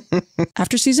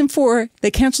 After season 4, they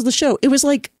canceled the show. It was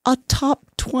like a top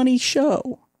 20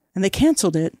 show, and they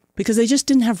canceled it because they just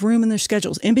didn't have room in their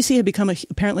schedules. NBC had become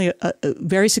apparently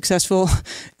very successful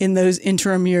in those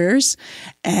interim years,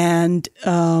 and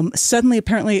suddenly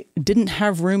apparently didn't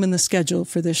have room in the schedule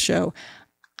for this show.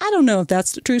 I don't know if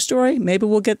that's the true story. Maybe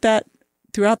we'll get that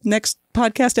throughout the next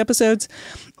podcast episodes.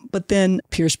 But then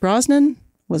Pierce Brosnan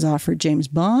was offered James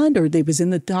Bond, or they was in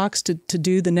the talks to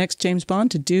do the next James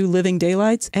Bond, to do Living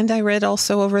Daylights. And I read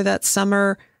also over that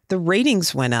summer, the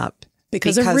ratings went up.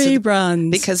 Because of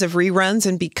reruns. Because of reruns,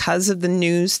 and because of the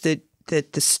news that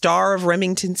the star of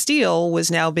Remington Steele was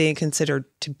now being considered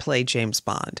to play James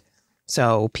Bond.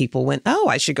 So people went, oh,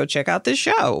 I should go check out this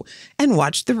show, and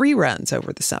watch the reruns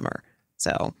over the summer.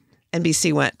 So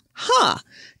NBC went, huh.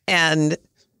 And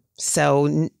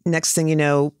so next thing you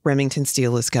know, Remington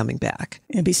Steele is coming back.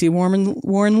 NBC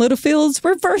Warren Littlefields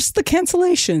reversed the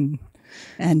cancellation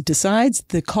and decides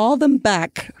to call them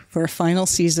back for a final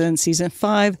season. Season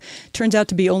 5 turns out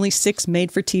to be only 6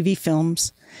 made-for-TV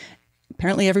films.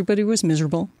 Apparently everybody was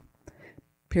miserable.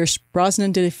 Pierce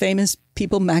Brosnan did a famous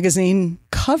People magazine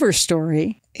cover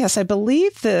story. Yes, I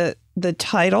believe the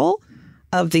title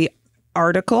of the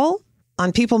article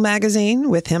on People magazine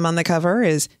with him on the cover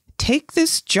is "Take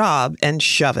This Job and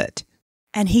Shove It."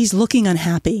 And he's looking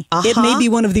unhappy. It may be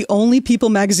one of the only People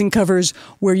magazine covers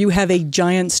where you have a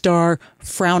giant star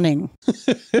frowning.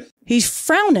 He's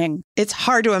frowning. It's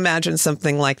hard to imagine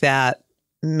something like that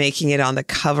making it on the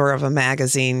cover of a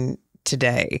magazine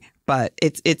today, but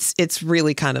it's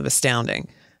really kind of astounding.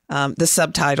 The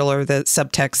subtitle or the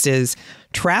subtext is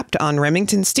 "Trapped on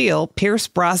Remington Steele, Pierce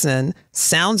Brosnan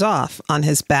sounds off on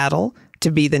his battle to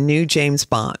be the new James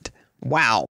Bond."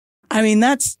 Wow. I mean,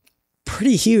 that's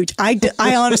pretty huge. I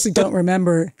honestly don't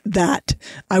remember that.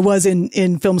 I was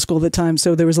in film school at the time,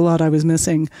 so there was a lot I was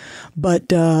missing. But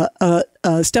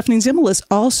Stephanie Zimbalist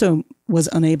also was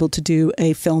unable to do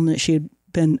a film that she had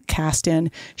been cast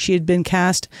in. She had been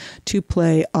cast to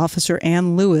play Officer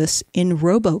Ann Lewis in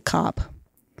RoboCop,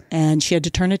 and she had to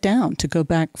turn it down to go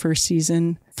back for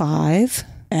season 5.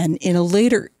 And in a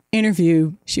later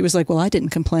interview, she was like, well, I didn't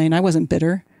complain. I wasn't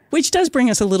bitter. Which does bring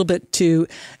us a little bit to,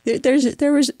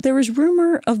 there was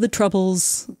rumor of the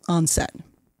troubles on set.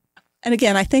 And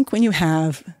again, I think when you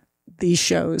have these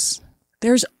shows,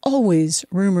 there's always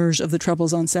rumors of the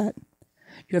troubles on set.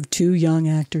 You have 2 young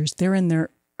actors. They're in their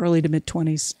early to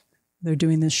mid-20s. They're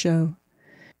doing this show.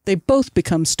 They both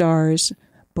become stars,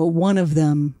 but one of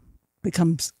them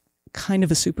becomes kind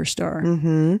of a superstar.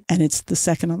 Mm-hmm. And it's the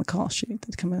second on the call sheet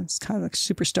that becomes kind of like a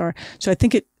superstar. So I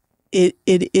think it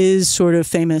is sort of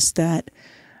famous that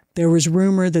there was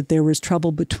rumor that there was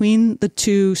trouble between the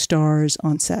 2 stars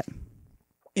on set.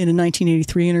 In a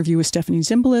 1983 interview with Stephanie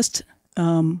Zimbalist,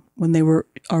 when they were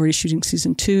already shooting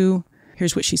season 2,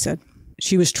 here's what she said.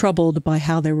 She was troubled by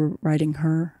how they were writing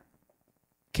her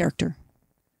character.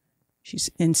 She's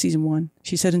in season 1.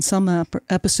 She said, in some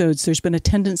episodes, there's been a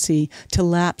tendency to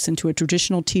lapse into a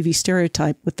traditional TV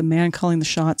stereotype with the man calling the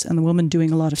shots and the woman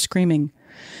doing a lot of screaming.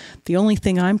 The only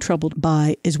thing I'm troubled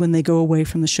by is when they go away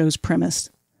from the show's premise.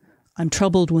 I'm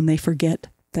troubled when they forget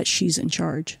that she's in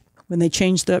charge. When they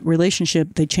change the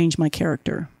relationship, they change my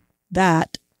character.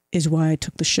 That is why I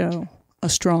took the show. A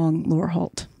strong Laura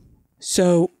Holt.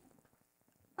 So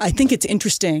I think it's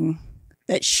interesting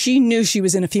that she knew she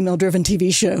was in a female-driven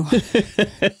TV show.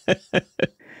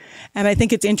 And I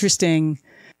think it's interesting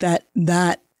that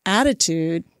that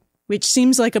attitude, which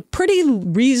seems like a pretty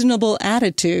reasonable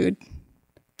attitude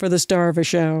for the star of a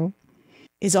show,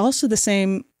 is also the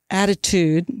same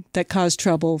attitude that caused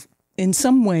trouble in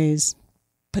some ways,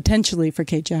 potentially, for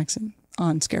Kate Jackson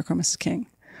on Scarecrow Mrs. King.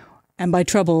 And by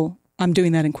trouble, I'm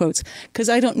doing that in quotes because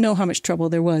I don't know how much trouble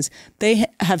there was. They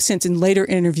have since, in later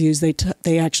interviews,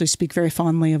 they actually speak very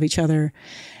fondly of each other,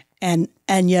 and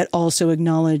yet also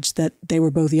acknowledge that they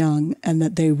were both young and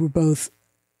that they were both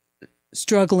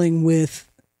struggling with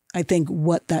I think,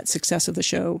 what that success of the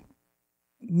show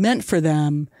meant for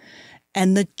them.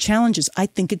 And the challenges, I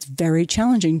think it's very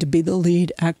challenging to be the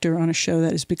lead actor on a show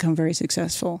that has become very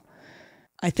successful.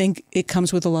 I think it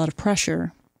comes with a lot of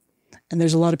pressure. And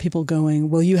there's a lot of people going,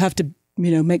 well, you have to,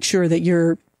 make sure that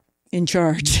you're in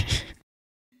charge.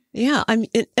 Yeah.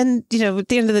 At the end of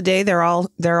the day, they're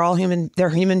all human. They're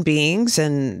human beings,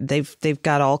 and they've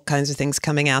got all kinds of things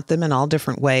coming at them in all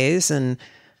different ways. And,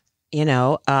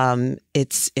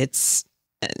 it's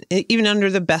even under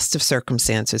the best of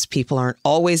circumstances, people aren't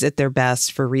always at their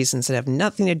best for reasons that have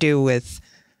nothing to do with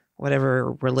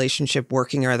whatever relationship,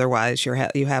 working or otherwise,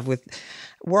 you have with.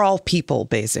 We're all people,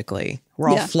 basically. We're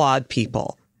all flawed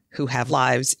people who have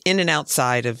lives in and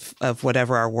outside of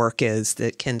whatever our work is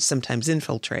that can sometimes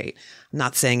infiltrate. I'm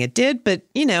not saying it did, but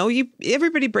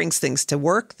everybody brings things to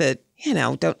work that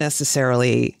don't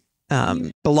necessarily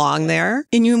belong there.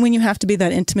 And when you have to be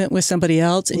that intimate with somebody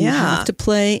else, and you have to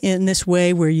play in this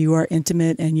way where you are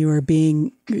intimate and you are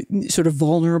being sort of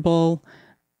vulnerable,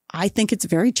 I think it's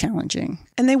very challenging.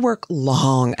 And they work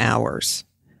long hours.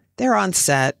 They're on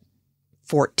set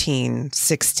 14,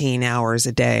 16 hours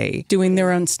a day. Doing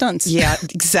their own stunts. Yeah,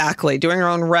 exactly. Doing their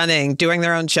own running, doing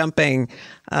their own jumping,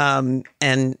 and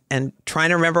trying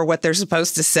to remember what they're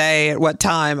supposed to say at what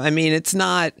time. I mean, it's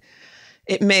not...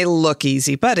 It may look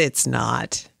easy, but it's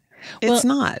not. It's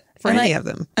not for any of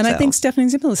them. And I think Stephanie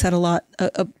Zimbalist had a lot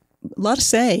of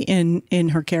say in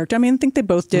her character. I mean, I think they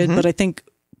both did, but I think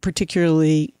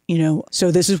particularly,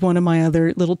 so this is one of my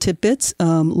other little tidbits.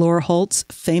 Laura Holt's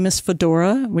famous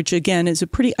fedora, which again is a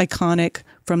pretty iconic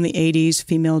from the 80s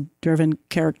female-driven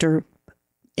character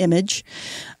image.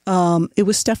 It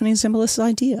was Stephanie Zimbalist's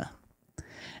idea.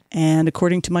 And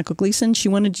according to Michael Gleason, she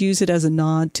wanted to use it as a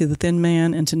nod to the Thin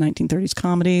Man and to 1930s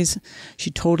comedies.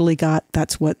 She totally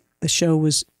that's what the show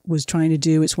was trying to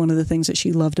do. It's one of the things that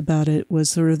she loved about it was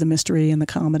sort of the mystery and the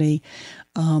comedy.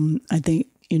 I think,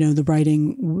 the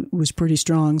writing was pretty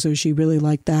strong, so she really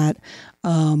liked that.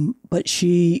 But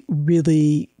she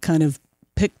really kind of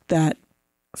picked that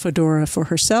fedora for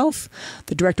herself.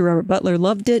 The director, Robert Butler,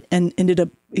 loved it and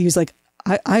he was like,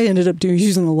 I ended up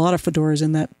using a lot of fedoras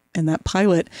in that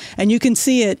pilot. And you can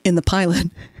see it in the pilot.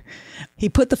 He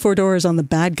put the fedoras on the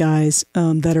bad guys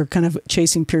that are kind of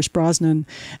chasing Pierce Brosnan,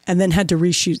 and then had to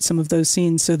reshoot some of those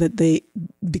scenes so that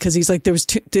because he's like, there was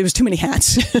too many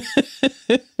hats.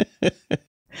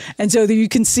 And so you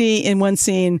can see in one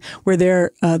scene where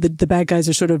the bad guys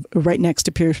are sort of right next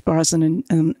to Pierce Brosnan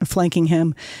and flanking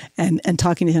him and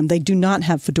talking to him. They do not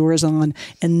have fedoras on.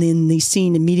 And then the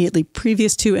scene immediately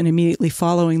previous to and immediately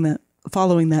following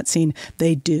that scene,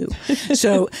 they do.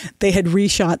 So they had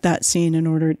reshot that scene in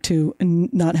order to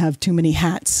not have too many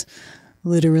hats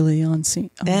literally on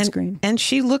screen. And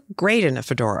she looked great in a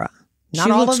fedora. Not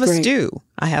all of us do.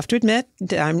 I have to admit,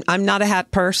 I'm not a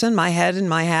hat person. My head and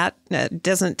my hat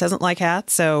doesn't like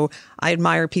hats, so I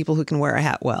admire people who can wear a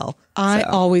hat well. I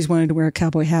always wanted to wear a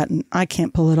cowboy hat, and I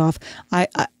can't pull it off. I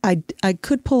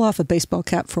could pull off a baseball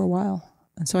cap for a while,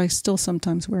 and so I still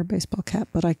sometimes wear a baseball cap.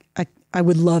 But I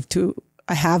would love to.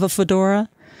 I have a fedora.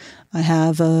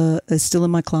 It's still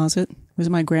in my closet. It was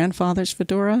my grandfather's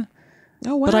fedora.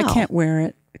 Oh wow! But I can't wear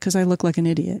it because I look like an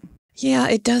idiot. Yeah,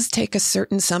 it does take a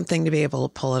certain something to be able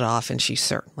to pull it off, and she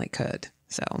certainly could.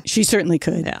 So she certainly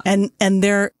could. Yeah. And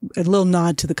they're a little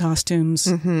nod to the costumes.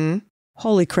 Mm-hmm.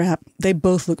 Holy crap. They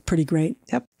both look pretty great.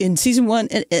 Yep. In season 1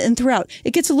 and throughout,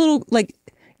 it gets a little like,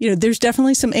 there's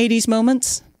definitely some 80s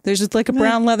moments. There's just like a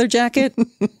brown leather jacket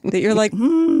that you're like, I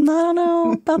don't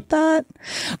know about that.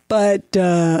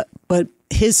 But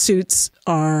his suits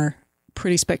are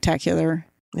pretty spectacular.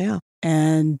 Yeah.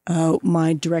 And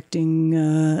my directing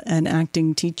and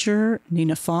acting teacher,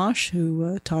 Nina Foch,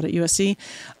 who taught at USC,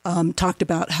 talked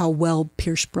about how well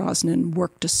Pierce Brosnan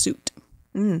worked a suit.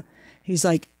 Mm.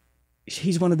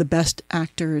 He's one of the best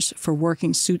actors for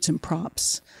working suits and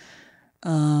props.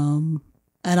 And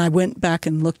I went back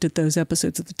and looked at those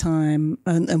episodes at the time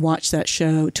and watched that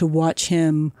show to watch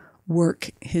him work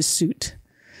his suit.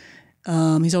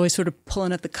 He's always sort of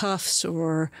pulling at the cuffs,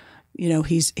 or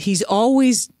he's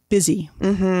always busy.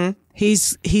 Mm-hmm.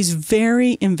 He's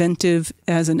very inventive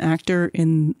as an actor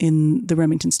in the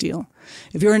Remington Steele.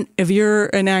 If you're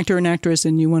an actor or an actress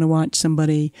and you want to watch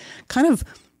somebody kind of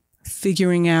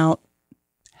figuring out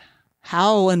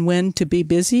how and when to be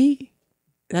busy,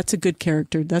 that's a good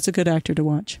character. That's a good actor to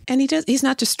watch. And he's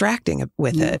not distracting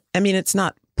with it. I mean, it's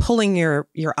not pulling your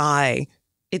eye.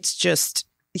 It's just,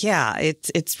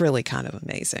 it's really kind of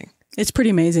amazing. It's pretty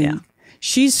amazing. Yeah.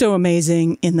 She's so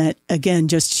amazing in that, again,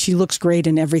 she looks great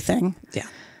in everything. Yeah.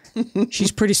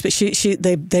 She's pretty,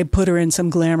 they put her in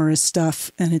some glamorous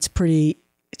stuff, and it's pretty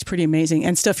it's pretty amazing.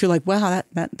 And stuff you're like, wow,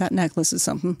 that necklace is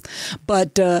something.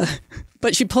 But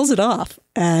she pulls it off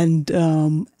and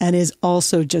is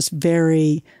also just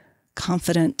very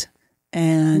confident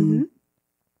and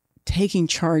taking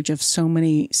charge of so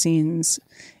many scenes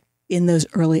in those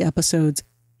early episodes.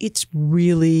 It's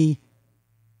really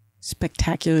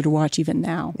spectacular to watch even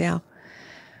now. Yeah.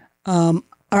 All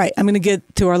right. I'm going to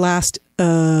get to our last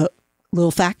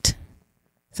little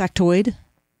factoid.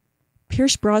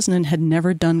 Pierce Brosnan had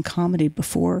never done comedy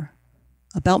before.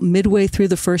 About midway through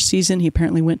the first season, he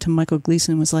apparently went to Michael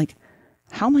Gleason and was like,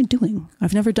 how am I doing?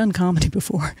 I've never done comedy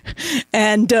before.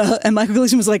 And Michael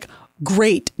Gleason was like,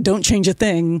 great, don't change a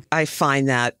thing. I find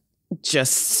that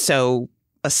just so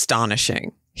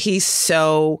astonishing. He's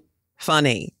so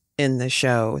funny in the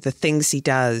show, the things he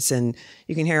does. And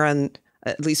you can hear on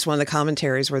at least one of the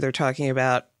commentaries where they're talking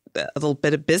about a little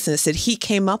bit of business that he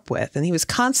came up with. And he was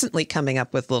constantly coming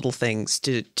up with little things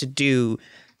to do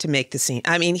to make the scene.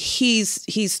 I mean,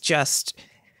 he's just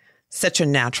such a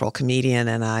natural comedian.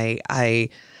 And I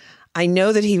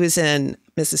know that he was in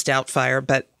Mrs. Doubtfire,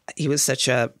 but he was such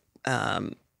a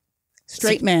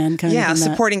straight man kind of.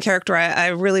 Supporting character. I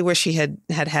really wish he had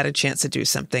a chance to do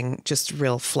something just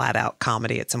real flat out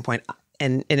comedy at some point.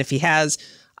 And if he has,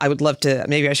 I would love to.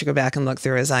 Maybe I should go back and look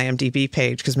through his IMDb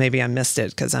page because maybe I missed it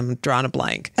because I'm drawing a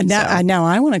blank. And now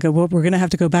I want to go. Well, we're going to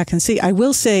have to go back and see. I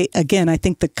will say again, I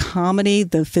think the comedy,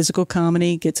 the physical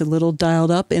comedy, gets a little dialed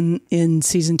up in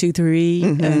season 2, 3,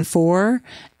 and 4,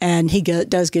 and he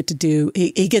does get to do.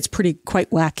 He gets quite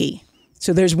wacky.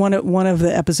 So there's one of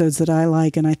the episodes that I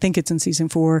like, and I think it's in season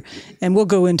 4, and we'll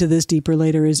go into this deeper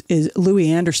later. Is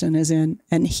Louis Anderson is in,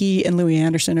 and he and Louis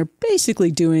Anderson are basically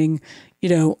doing,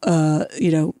 a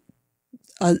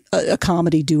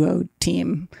comedy duo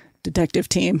team, detective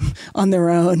team on their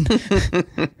own.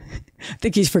 I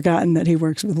think he's forgotten that he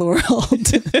works with Laura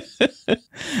Holt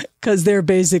because they're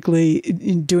basically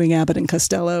doing Abbott and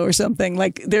Costello or something.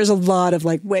 Like there's a lot of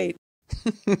like, wait,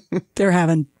 they're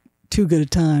having too good a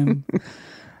time.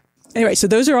 Anyway, so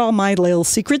those are all my little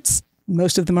secrets.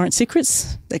 Most of them aren't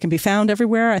secrets. They can be found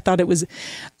everywhere. I thought it was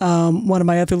one of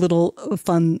my other little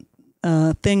fun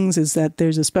things is that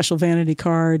there's a special vanity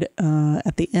card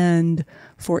at the end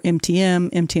for MTM.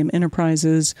 MTM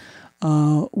Enterprises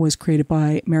was created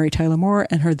by Mary Tyler Moore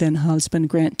and her then husband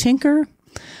Grant Tinker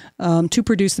to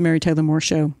produce the Mary Tyler Moore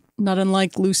Show. Not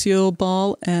unlike Lucille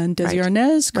Ball and Desi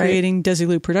Arnaz, creating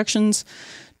Desilu Productions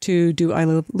to do I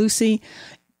Love Lucy.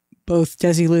 Both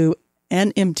Desilu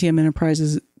and MTM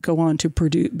Enterprises go on to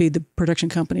be the production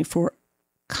company for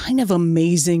kind of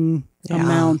amazing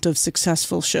amount of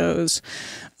successful shows.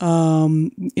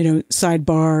 Sidebar,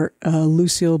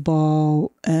 Lucille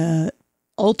Ball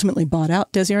ultimately bought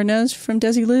out Desi Arnaz from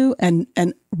Desilu and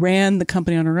ran the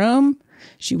company on her own.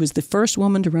 She was the first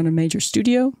woman to run a major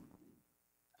studio.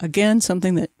 Again,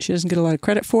 something that she doesn't get a lot of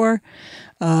credit for.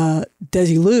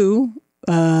 Desilu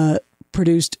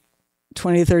produced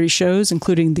 20 to 30 shows,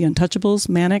 including The Untouchables,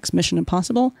 Mannix, Mission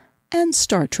Impossible, and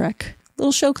Star Trek. A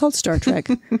little show called Star Trek,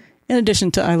 in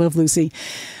addition to I Love Lucy.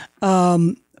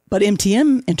 But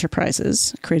MTM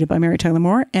Enterprises, created by Mary Tyler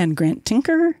Moore and Grant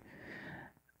Tinker,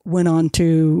 went on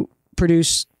to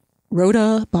produce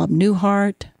Rhoda, Bob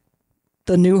Newhart,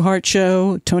 The Newhart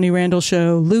Show, Tony Randall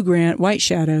Show, Lou Grant, White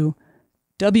Shadow,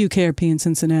 WKRP in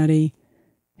Cincinnati,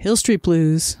 Hill Street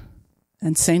Blues,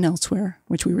 and St. Elsewhere,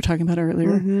 which we were talking about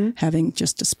earlier, having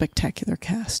just a spectacular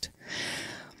cast.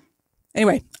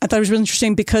 Anyway, I thought it was really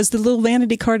interesting because the little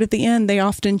vanity card at the end, they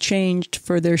often changed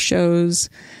for their shows.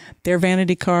 Their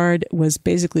vanity card was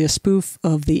basically a spoof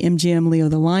of the MGM Leo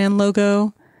the Lion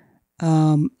logo.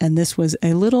 And this was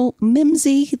a little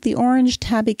Mimsy, the orange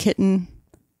tabby kitten,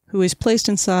 who is placed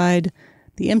inside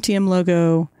the MTM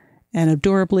logo and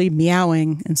adorably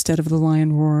meowing instead of the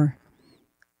lion roar.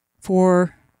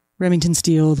 For Remington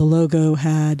Steele, the logo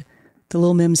the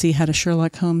little Mimsy had a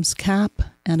Sherlock Holmes cap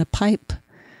and a pipe,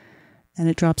 and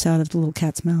it drops out of the little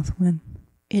cat's mouth when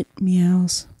it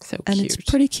meows. So cute. And it's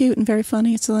pretty cute and very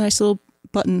funny. It's a nice little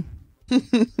button.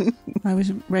 I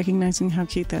was recognizing how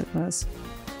cute that was.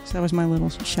 So that was my little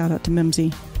shout out to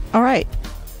Mimsy. All right.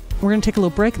 We're going to take a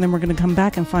little break, and then we're going to come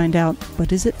back and find out,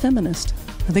 but is it feminist?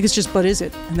 I think it's just, but is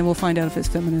it? And then we'll find out if it's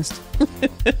feminist.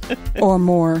 Or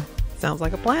more. Sounds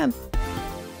like a plan.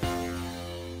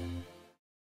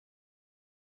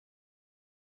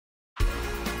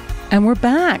 And we're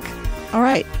back. All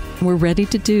right. We're ready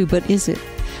to do, but is it?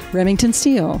 Remington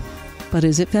Steele, but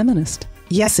is it feminist?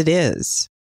 Yes, it is.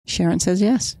 Sharon says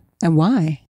yes. And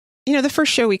why? The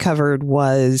first show we covered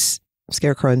was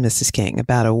Scarecrow and Mrs. King,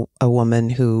 about a woman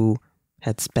who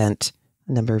had spent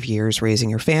a number of years raising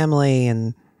her family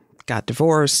and got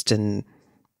divorced and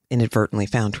inadvertently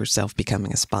found herself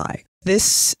becoming a spy.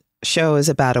 This show is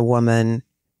about a woman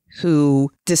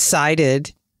who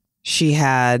decided she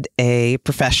had a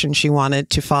profession she wanted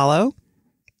to follow,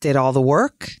 did all the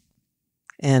work,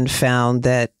 and found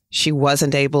that she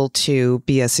wasn't able to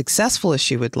be as successful as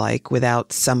she would like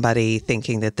without somebody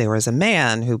thinking that there was a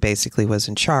man who basically was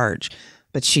in charge.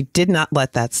 But she did not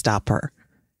let that stop her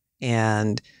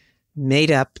and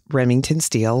made up Remington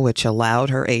Steele, which allowed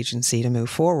her agency to move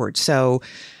forward. So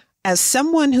as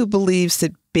someone who believes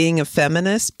that being a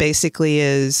feminist basically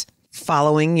is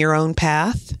following your own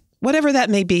path, whatever that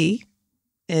may be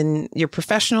in your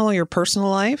professional or your personal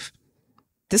life,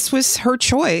 this was her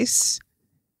choice.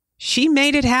 She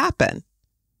made it happen.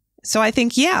 So I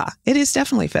think, yeah, it is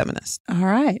definitely feminist. All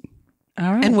right.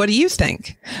 And what do you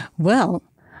think? Well,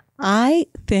 I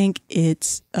think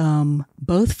it's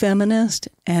both feminist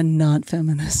and not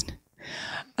feminist.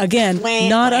 Again,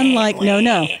 not unlike, no.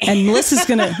 And Melissa's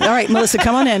going to, all right, Melissa,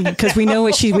 come on in, because we know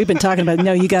what we've been talking about.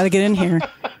 No, you got to get in here.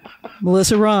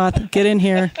 Melissa Roth, get in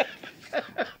here.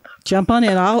 Jump on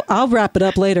in. I'll wrap it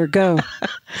up later. Go.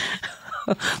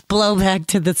 Blow back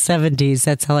to the 70s.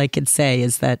 That's all I can say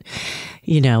is that,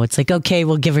 it's like, okay,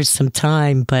 we'll give her some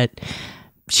time, but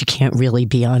she can't really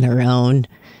be on her own.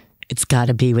 It's got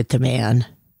to be with the man,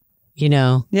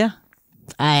 Yeah.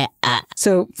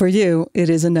 So for you, it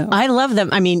is a no. I love them.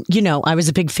 I mean, I was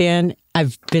a big fan.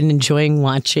 I've been enjoying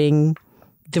watching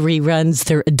the reruns.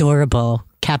 They're adorable.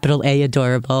 Capital A,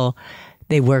 adorable.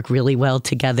 They work really well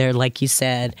together, like you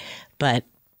said. But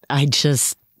I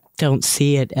just don't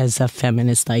see it as a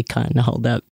feminist icon. Hold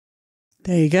up.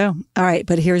 There you go. All right.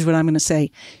 But here's what I'm going to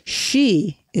say.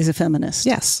 She is a feminist.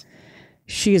 Yes.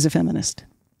 She is a feminist.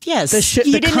 Yes.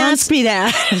 You didn't ask me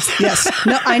that. Yes.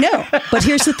 No, I know. But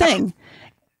here's the thing.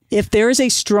 If there is a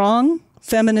strong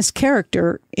feminist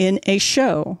character in a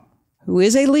show who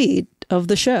is a lead of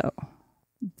the show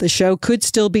could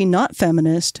still be not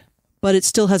feminist, but it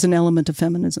still has an element of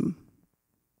feminism.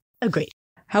 Agreed.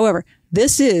 However,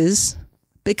 this is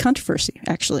big controversy,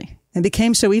 actually, and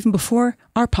became so even before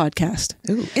our podcast.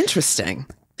 Ooh, interesting.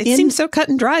 It seems so cut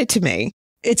and dry to me.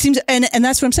 It seems, and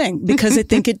that's what I'm saying, because I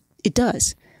think it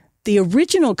does. The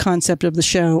original concept of the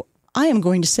show, I am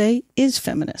going to say, is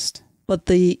feminist. But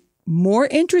the more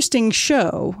interesting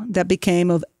show that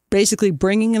became of basically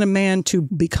bringing in a man to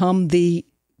become the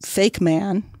fake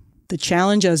man, the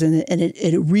challenge is in it, and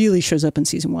it really shows up in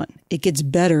season 1. It gets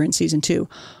better in season 2.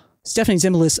 Stephanie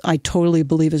Zimbalist, I totally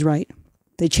believe, is right.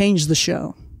 They changed the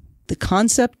show. The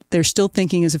concept, they're still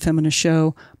thinking is a feminist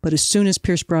show, but as soon as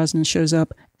Pierce Brosnan shows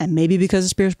up, and maybe because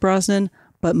it's Pierce Brosnan,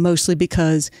 but mostly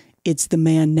because it's the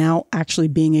man now actually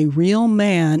being a real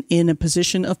man in a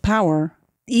position of power,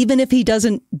 even if he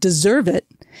doesn't deserve it,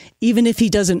 even if he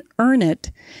doesn't earn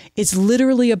it, it's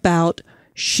literally about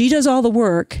she does all the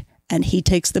work and he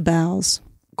takes the bows.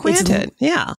 Granted,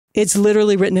 yeah. It's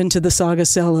literally written into the saga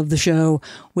cell of the show,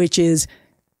 which is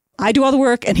I do all the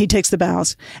work and he takes the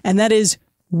bows. And that is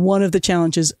one of the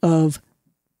challenges of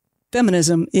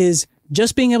feminism, is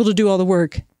just being able to do all the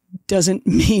work doesn't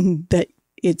mean that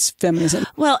it's feminism.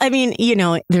 Well, I mean,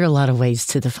 there are a lot of ways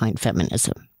to define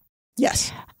feminism.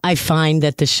 Yes. I find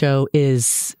that the show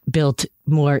is built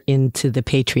more into the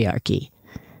patriarchy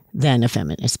than a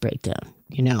feminist breakdown,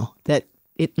 that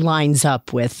it lines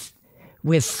up with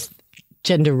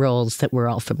gender roles that we're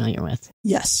all familiar with.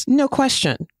 Yes. No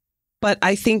question. But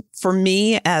I think for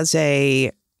me as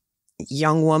a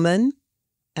young woman,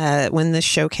 when this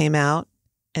show came out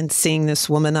and seeing this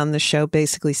woman on the show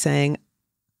basically saying,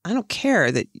 I don't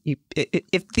care that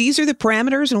if these are the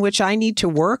parameters in which I need to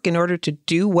work in order to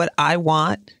do what I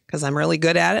want, because I'm really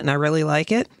good at it and I really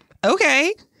like it.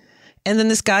 Okay. And then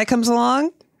this guy comes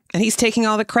along and he's taking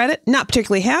all the credit, not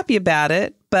particularly happy about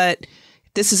it, but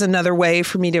this is another way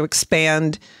for me to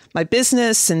expand my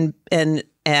business and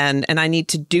I need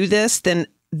to do this, then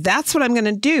that's what I'm going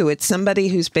to do. It's somebody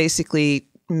who's basically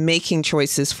making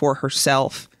choices for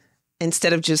herself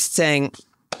instead of just saying,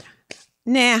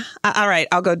 nah, all right,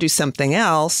 I'll go do something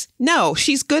else. No,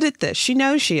 she's good at this. She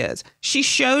knows she is. She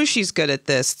shows she's good at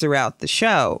this throughout the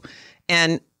show.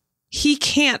 And he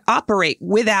can't operate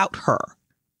without her.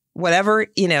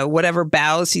 Whatever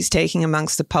bows he's taking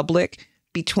amongst the public,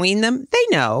 between them, they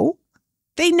know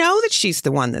that she's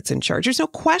the one that's in charge. There's no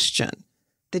question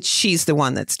that she's the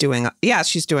one that's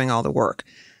she's doing all the work.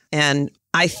 And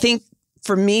I think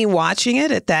for me watching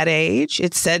it at that age,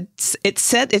 it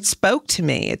spoke to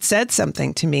me. It said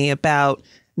something to me about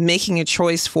making a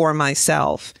choice for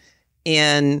myself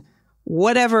in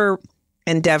whatever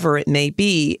endeavor it may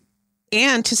be,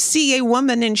 and to see a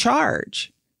woman in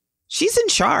charge. She's in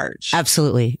charge.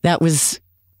 Absolutely. It was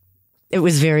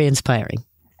very inspiring.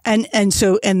 And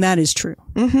that is true.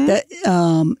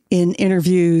 That in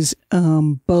interviews,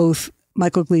 both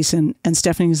Michael Gleason and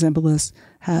Stephanie Zimbalist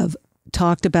have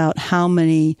talked about how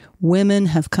many women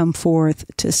have come forth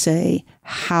to say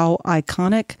how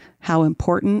iconic, how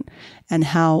important, and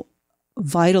how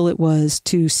vital it was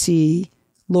to see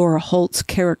Laura Holt's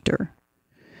character,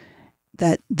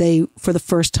 that they, for the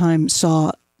first time,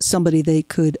 saw somebody they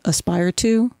could aspire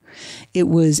to. It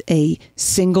was a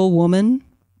single woman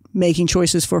making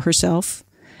choices for herself.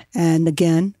 And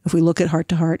again, if we look at Heart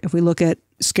to Heart, if we look at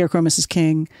Scarecrow Mrs.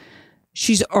 King,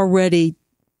 she's already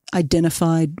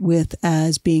identified with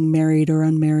as being married or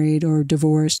unmarried or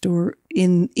divorced or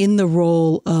in the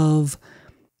role of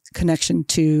connection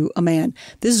to a man.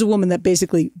 This is a woman that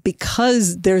basically,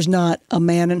 because there's not a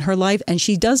man in her life, and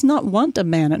she does not want a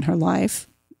man in her life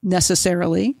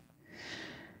necessarily,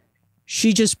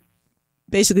 she just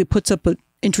basically puts up an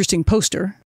interesting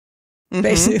poster,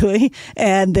 basically,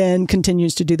 and then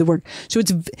continues to do the work. So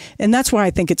and that's why I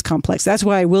think it's complex. That's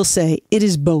why I will say it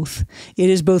is both. It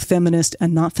is both feminist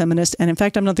and not feminist. And in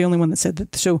fact, I'm not the only one that said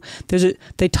that. So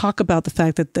they talk about the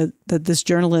fact that this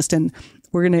journalist, and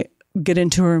we're going to get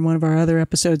into her in one of our other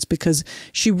episodes, because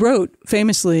she wrote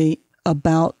famously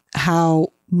about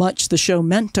how much the show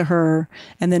meant to her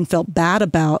and then felt bad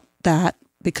about that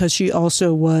because she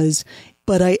also was,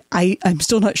 but I'm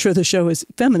still not sure the show is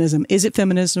feminism. Is it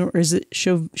feminism or is it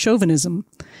chauvinism?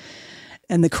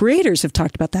 And the creators have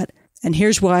talked about that. And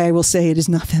here's why I will say it is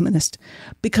not feminist.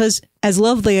 Because as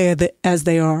lovely as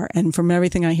they are, and from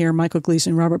everything I hear, Michael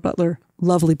Gleason, Robert Butler,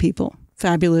 lovely people,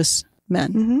 fabulous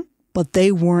men, but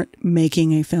they weren't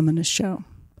making a feminist show.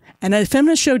 And a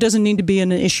feminist show doesn't need to be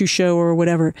an issue show or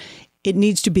whatever. It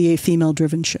needs to be a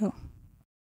female-driven show.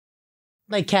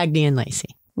 Like Cagney and Lacey.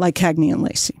 Like Cagney and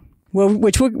Lacey. Well,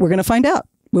 which we're going to find out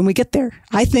when we get there.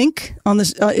 I think on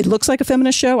this, it looks like a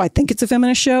feminist show. I think it's a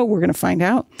feminist show. We're going to find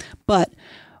out. But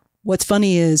what's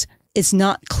funny is it's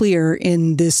not clear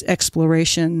in this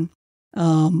exploration.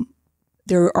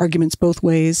 There are arguments both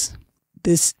ways.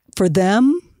 For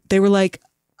them, they were like,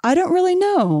 I don't really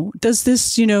know. Does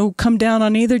this, come down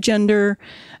on either gender?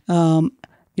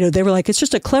 They were like, it's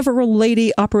just a clever old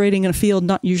lady operating in a field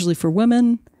not usually for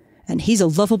women. And he's a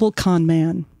lovable con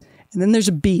man. And then there's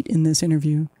a beat in this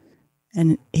interview.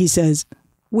 And he says,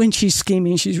 when she's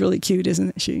scheming, she's really cute,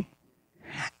 isn't she?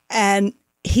 And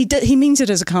he means it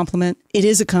as a compliment. It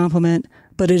is a compliment,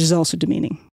 but it is also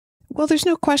demeaning. Well, there's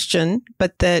no question,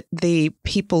 but that the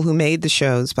people who made the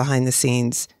shows behind the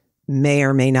scenes may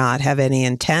or may not have any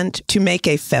intent to make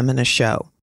a feminist show.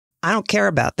 I don't care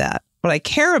about that. What I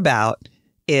care about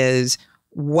is,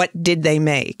 what did they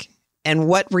make and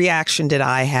what reaction did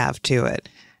I have to it?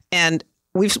 And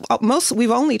we've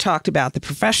only talked about the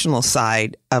professional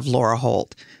side of Laura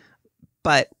Holt.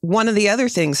 But one of the other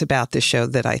things about this show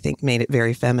that I think made it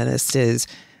very feminist is,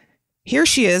 here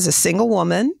she is, a single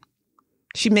woman.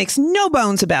 She makes no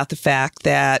bones about the fact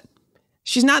that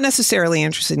she's not necessarily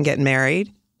interested in getting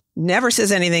married. Never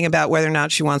says anything about whether or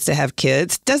not she wants to have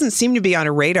kids. Doesn't seem to be on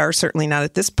her radar, certainly not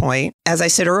at this point. As I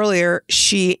said earlier,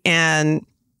 she and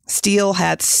Steele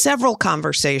had several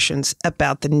conversations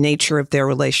about the nature of their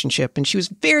relationship, and she was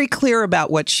very clear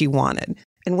about what she wanted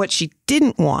and what she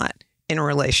didn't want in a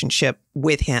relationship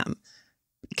with him,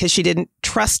 because she didn't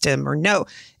trust him or know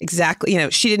exactly,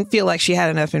 she didn't feel like she had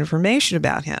enough information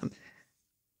about him.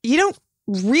 You don't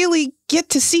really get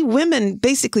to see women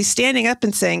basically standing up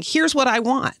and saying, here's what I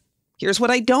want. Here's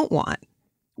what I don't want.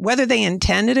 Whether they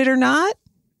intended it or not,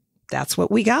 that's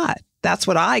what we got. That's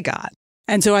what I got.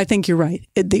 And so I think you're right.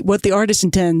 What the artist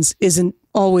intends isn't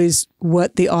always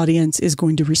what the audience is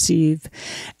going to receive.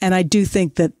 And I do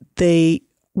think that they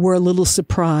were a little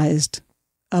surprised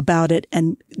about it.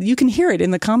 And you can hear it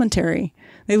in the commentary.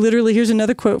 Here's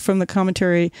another quote from the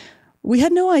commentary. We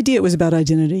had no idea it was about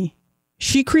identity.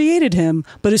 She created him,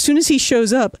 but as soon as he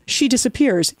shows up, she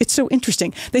disappears. It's so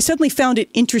interesting. They suddenly found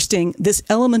it interesting, this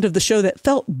element of the show that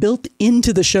felt built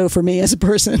into the show for me as a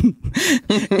person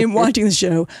in watching the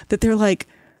show, that they're like,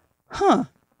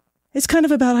 it's kind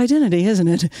of about identity, isn't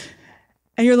it?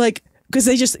 And you're like,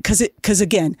 because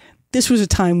again, this was a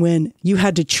time when you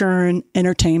had to churn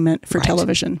entertainment for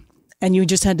television, and you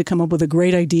just had to come up with a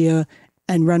great idea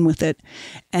and run with it.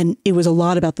 And it was a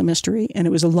lot about the mystery, and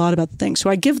it was a lot about the things. So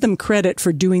I give them credit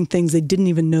for doing things they didn't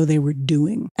even know they were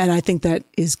doing. And I think that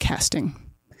is casting.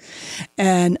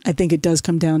 And I think it does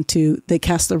come down to, they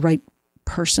cast the right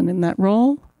person in that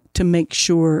role to make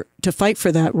sure, to fight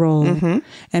for that role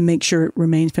and make sure it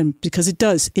remains feminine, because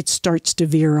it starts to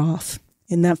veer off.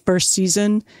 In that first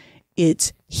season,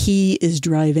 he is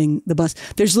driving the bus.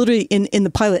 There's literally in the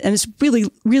pilot, and it's really,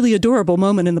 really adorable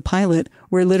moment in the pilot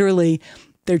where literally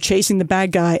they're chasing the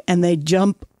bad guy and they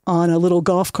jump on a little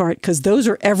golf cart, because those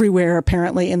are everywhere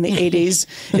apparently in the 80s,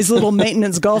 is little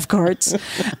maintenance golf carts.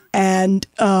 And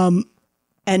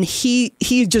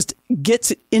he just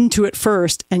gets into it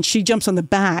first, and she jumps on the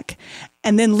back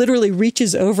and then literally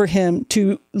reaches over him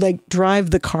to like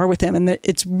drive the car with him. And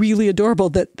it's really adorable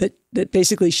that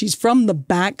basically she's from the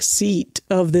back seat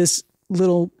of this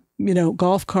little,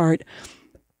 golf cart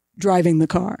driving the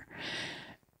car.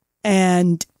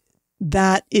 And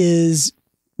that is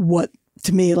what,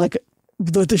 to me, like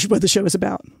what the show is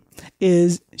about,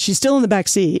 is she's still in the back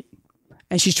seat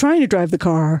and she's trying to drive the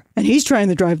car and he's trying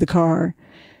to drive the car.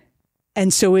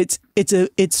 And so it's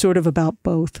sort of about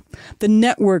both. The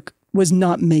network was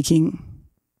not making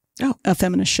a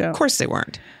feminist show. Of course they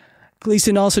weren't.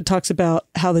 Gleason also talks about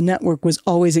how the network was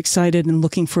always excited and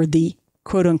looking for the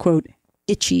quote unquote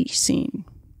itchy scene.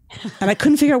 And I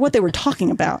couldn't figure out what they were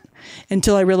talking about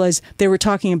until I realized they were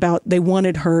talking about they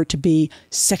wanted her to be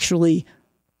sexually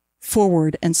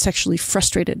forward and sexually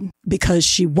frustrated because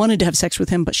she wanted to have sex with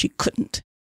him, but she couldn't.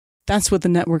 That's what the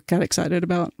network got excited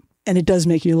about. And it does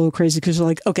make you a little crazy because you're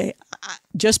like, okay,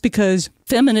 just because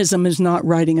feminism is not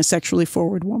writing a sexually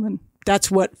forward woman. That's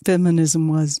what feminism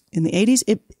was in the 80s.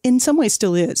 It in some ways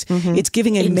still is. Mm-hmm. It's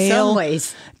giving a male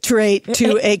trait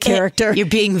to a character. You're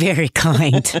being very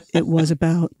kind. It was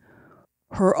about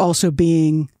her also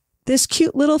being this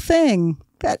cute little thing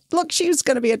that, look, she's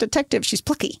going to be a detective. She's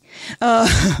plucky.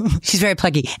 She's very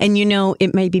plucky. And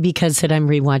it may be because that I'm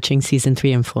rewatching season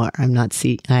 3 and 4.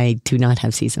 I do not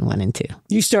have season 1 and 2.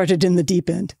 You started in the deep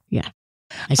end. Yeah.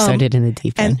 I started in the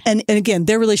deep end. And again,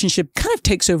 their relationship kind of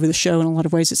takes over the show in a lot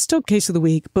of ways. It's still case of the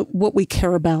week, but what we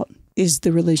care about is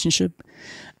the relationship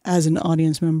as an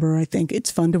audience member. I think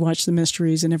it's fun to watch the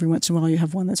mysteries, and every once in a while you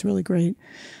have one that's really great.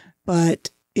 But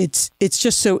it's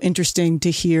just so interesting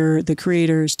to hear the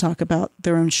creators talk about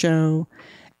their own show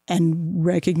and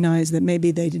recognize that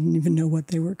maybe they didn't even know what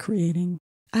they were creating.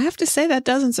 I have to say that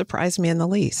doesn't surprise me in the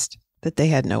least, that they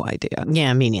had no idea.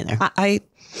 Yeah, me neither.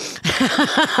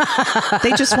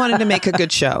 They just wanted to make a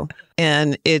good show,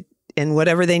 and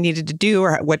whatever they needed to do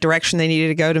or what direction they needed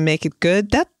to go to make it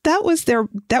good, that was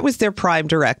their prime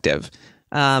directive.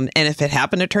 And if it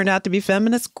happened to turn out to be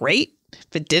feminist, great.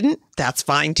 If it didn't, that's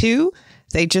fine too.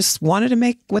 They just wanted to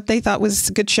make what they thought was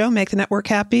a good show, make the network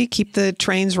happy, keep the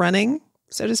trains running,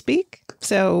 so to speak.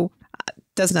 So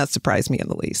does not surprise me in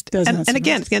the least. And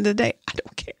again, at the end of the day, I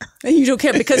don't care. And you don't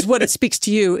care because what it speaks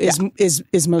to you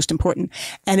is most important.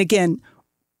 And again,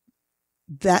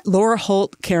 that Laura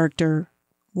Holt character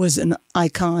was an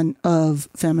icon of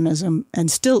feminism and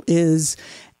still is,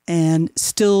 and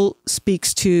still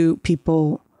speaks to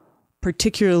people,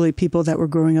 particularly people that were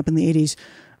growing up in the 80s,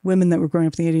 women that were growing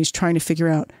up in the 80s, trying to figure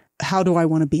out, how do I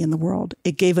want to be in the world?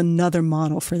 It gave another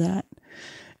model for that.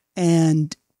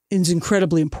 And is an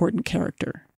incredibly important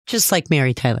character. Just like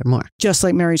Mary Tyler Moore. Just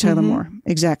like Mary Tyler Moore.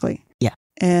 Exactly. Yeah.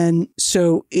 And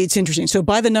so it's interesting. So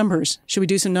by the numbers, should we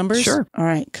do some numbers? Sure. All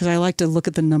right. Because I like to look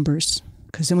at the numbers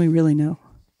because then we really know.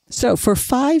 So for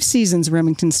 5 seasons,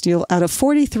 Remington Steele, out of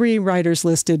 43 writers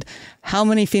listed, how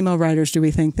many female writers do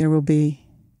we think there will be,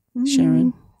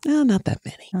 Sharon? No, not that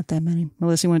many. Not that many.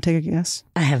 Melissa, you want to take a guess?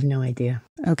 I have no idea.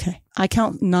 Okay. I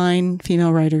count 9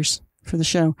 female writers for the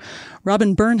show.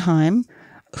 Robin Bernheim,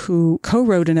 who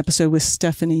co-wrote an episode with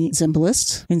Stephanie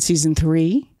Zimbalist in season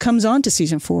 3, comes on to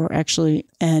season 4, actually,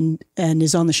 and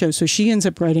is on the show. So she ends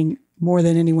up writing more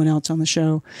than anyone else on the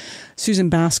show. Susan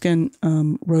Baskin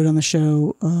wrote on the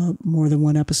show more than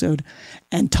one episode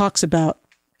and talks about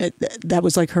it. That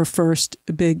was like her first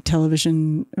big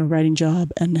television writing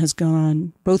job and has gone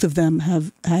on. Both of them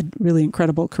have had really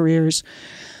incredible careers.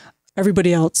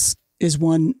 Everybody else is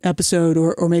one episode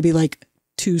or maybe like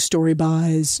 2 story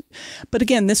buys. But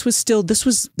again, this was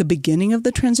the beginning of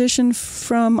the transition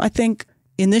from, I think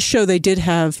in this show, they did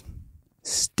have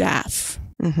staff,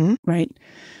 right?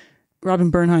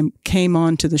 Robin Bernheim came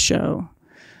on to the show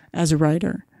as a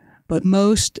writer, but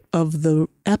most of the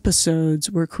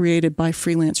episodes were created by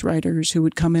freelance writers who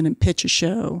would come in and pitch a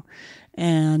show.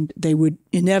 And they would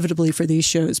inevitably for these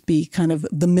shows be kind of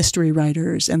the mystery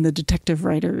writers and the detective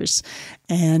writers.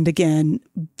 And again,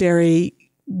 very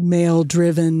male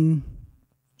driven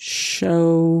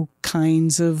show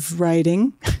kinds of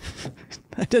writing.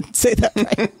 I didn't say that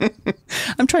right.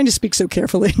 I'm trying to speak so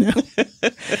carefully now.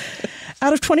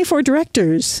 Out of 24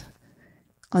 directors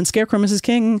on Scarecrow Mrs.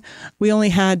 King, we only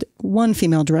had 1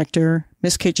 female director,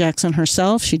 Miss Kate Jackson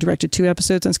herself. She directed 2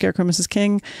 episodes on Scarecrow Mrs.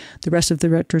 King. The rest of the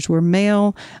directors were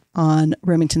male. On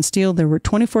Remington Steele, there were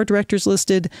 24 directors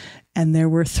listed, and there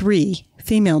were 3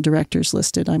 female directors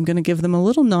listed. I'm going to give them a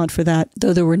little nod for that,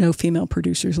 though there were no female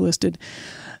producers listed.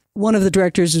 one of the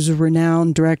directors is a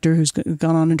renowned director who's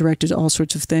gone on and directed all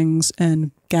sorts of things.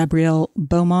 And Gabrielle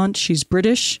Beaumont, she's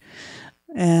British.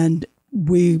 And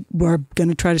we are going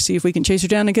to try to see if we can chase her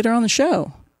down and get her on the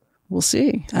show. We'll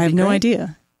see. I have no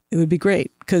idea. It would be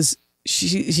great because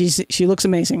she looks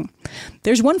amazing.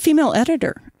 There's one female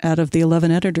editor out of the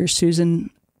 11 editors, Susan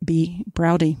B.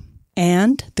 Browdy.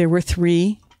 And there were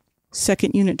 3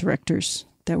 second unit directors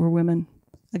that were women.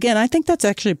 Again, I think that's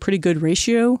actually a pretty good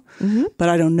ratio, but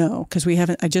I don't know because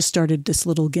I just started this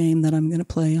little game that I'm going to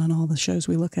play on all the shows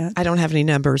we look at. I don't have any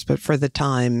numbers, but for the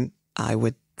time, I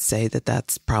would say that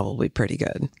that's probably pretty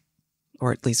good,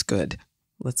 or at least good.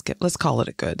 Let's call it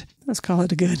a good. Let's call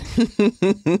it a good.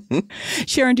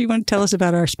 Sharon, do you want to tell us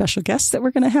about our special guests that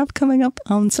we're going to have coming up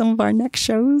on some of our next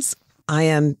shows? I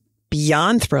am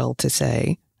beyond thrilled to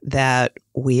say that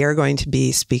we are going to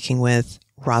be speaking with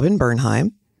Robin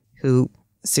Bernheim, who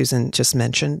Susan just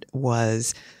mentioned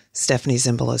was Stephanie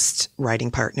Zimbalist's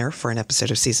writing partner for an episode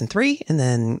of season 3 and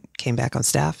then came back on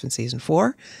staff in season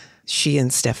 4. She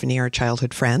and Stephanie are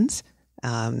childhood friends,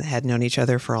 had known each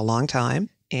other for a long time,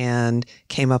 and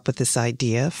came up with this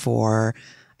idea for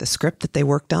the script that they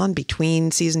worked on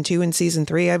between season 2 and season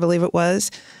 3, I believe it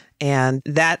was. And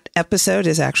that episode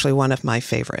is actually one of my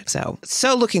favorites.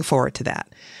 So looking forward to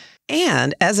that.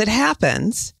 And as it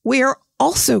happens, we are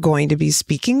also going to be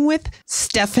speaking with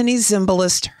Stephanie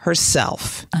Zimbalist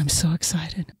herself. I'm so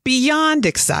excited. Beyond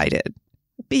excited.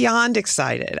 Beyond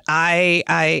excited. I'm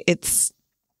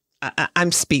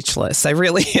speechless. I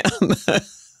really am.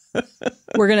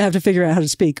 We're going to have to figure out how to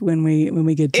speak when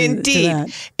we get to, Indeed. to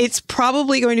that. It's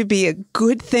probably going to be a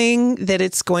good thing that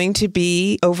it's going to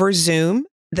be over Zoom,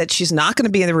 that she's not going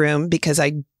to be in the room because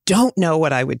I don't know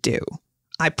what I would do.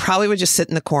 I probably would just sit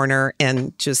in the corner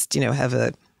and just, have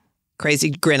a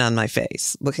crazy grin on my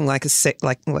face, looking like a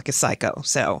psycho.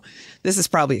 So this is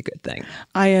probably a good thing.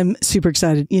 I am super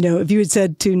excited. If you had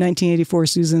said to 1984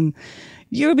 Susan,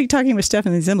 you would be talking with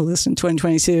Stephanie Zimbalist in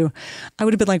 2022, I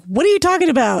would have been like, what are you talking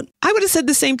about? I would have said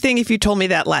the same thing if you told me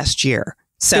that last year.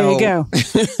 So there you go.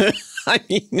 I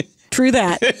mean, true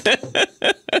that.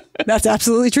 That's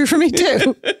absolutely true for me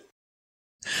too.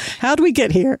 How do we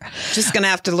get here? Just going to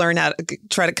have to learn how to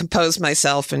try to compose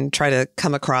myself and try to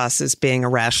come across as being a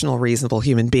rational, reasonable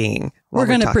human being. We're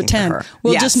going to pretend.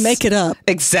 We'll just make it up.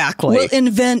 Exactly. We'll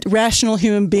invent rational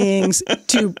human beings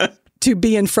to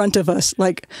be in front of us,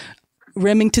 like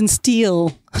Remington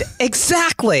Steele.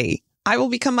 Exactly. I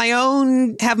will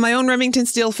have my own Remington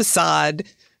Steele facade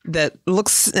that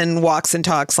looks and walks and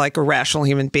talks like a rational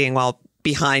human being while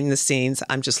behind the scenes,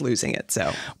 I'm just losing it.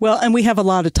 So, well, and we have a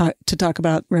lot to talk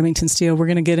about Remington Steele. We're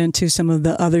going to get into some of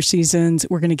the other seasons.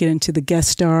 We're going to get into the guest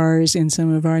stars in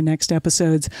some of our next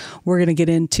episodes. We're going to get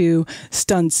into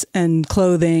stunts and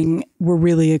clothing. We're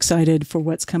really excited for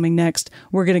what's coming next.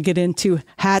 We're going to get into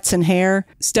hats and hair.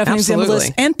 Stephanie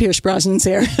Zimbalist and Pierce Brosnan's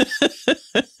hair.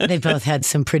 They both had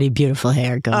some pretty beautiful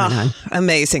hair going on.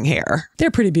 Amazing hair.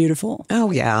 They're pretty beautiful.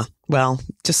 Oh, yeah. Well,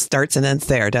 just starts and ends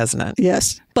there, doesn't it?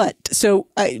 Yes. But so,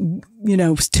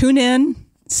 tune in,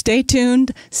 stay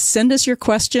tuned, send us your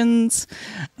questions.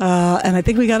 And I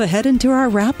think we got to head into our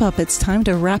wrap up. It's time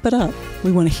to wrap it up.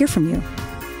 We want to hear from you.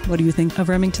 What do you think of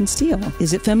Remington Steele?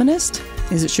 Is it feminist?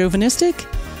 Is it chauvinistic?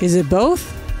 Is it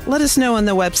both? Let us know on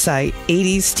the website,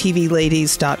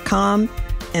 80stvladies.com,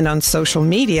 and on social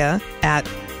media at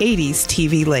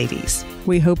 80stvladies.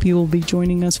 We hope you will be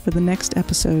joining us for the next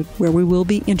episode where we will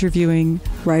be interviewing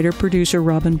writer-producer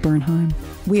Robin Bernheim.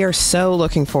 We are so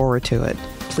looking forward to it.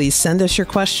 Please send us your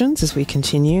questions as we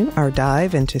continue our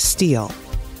dive into Steele,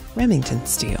 Remington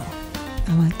Steele.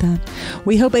 I like that.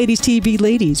 We hope 80s TV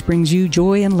Ladies brings you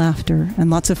joy and laughter and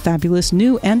lots of fabulous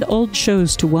new and old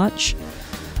shows to watch,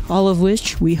 all of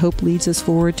which we hope leads us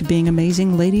forward to being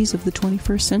amazing ladies of the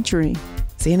 21st century.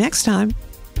 See you next time.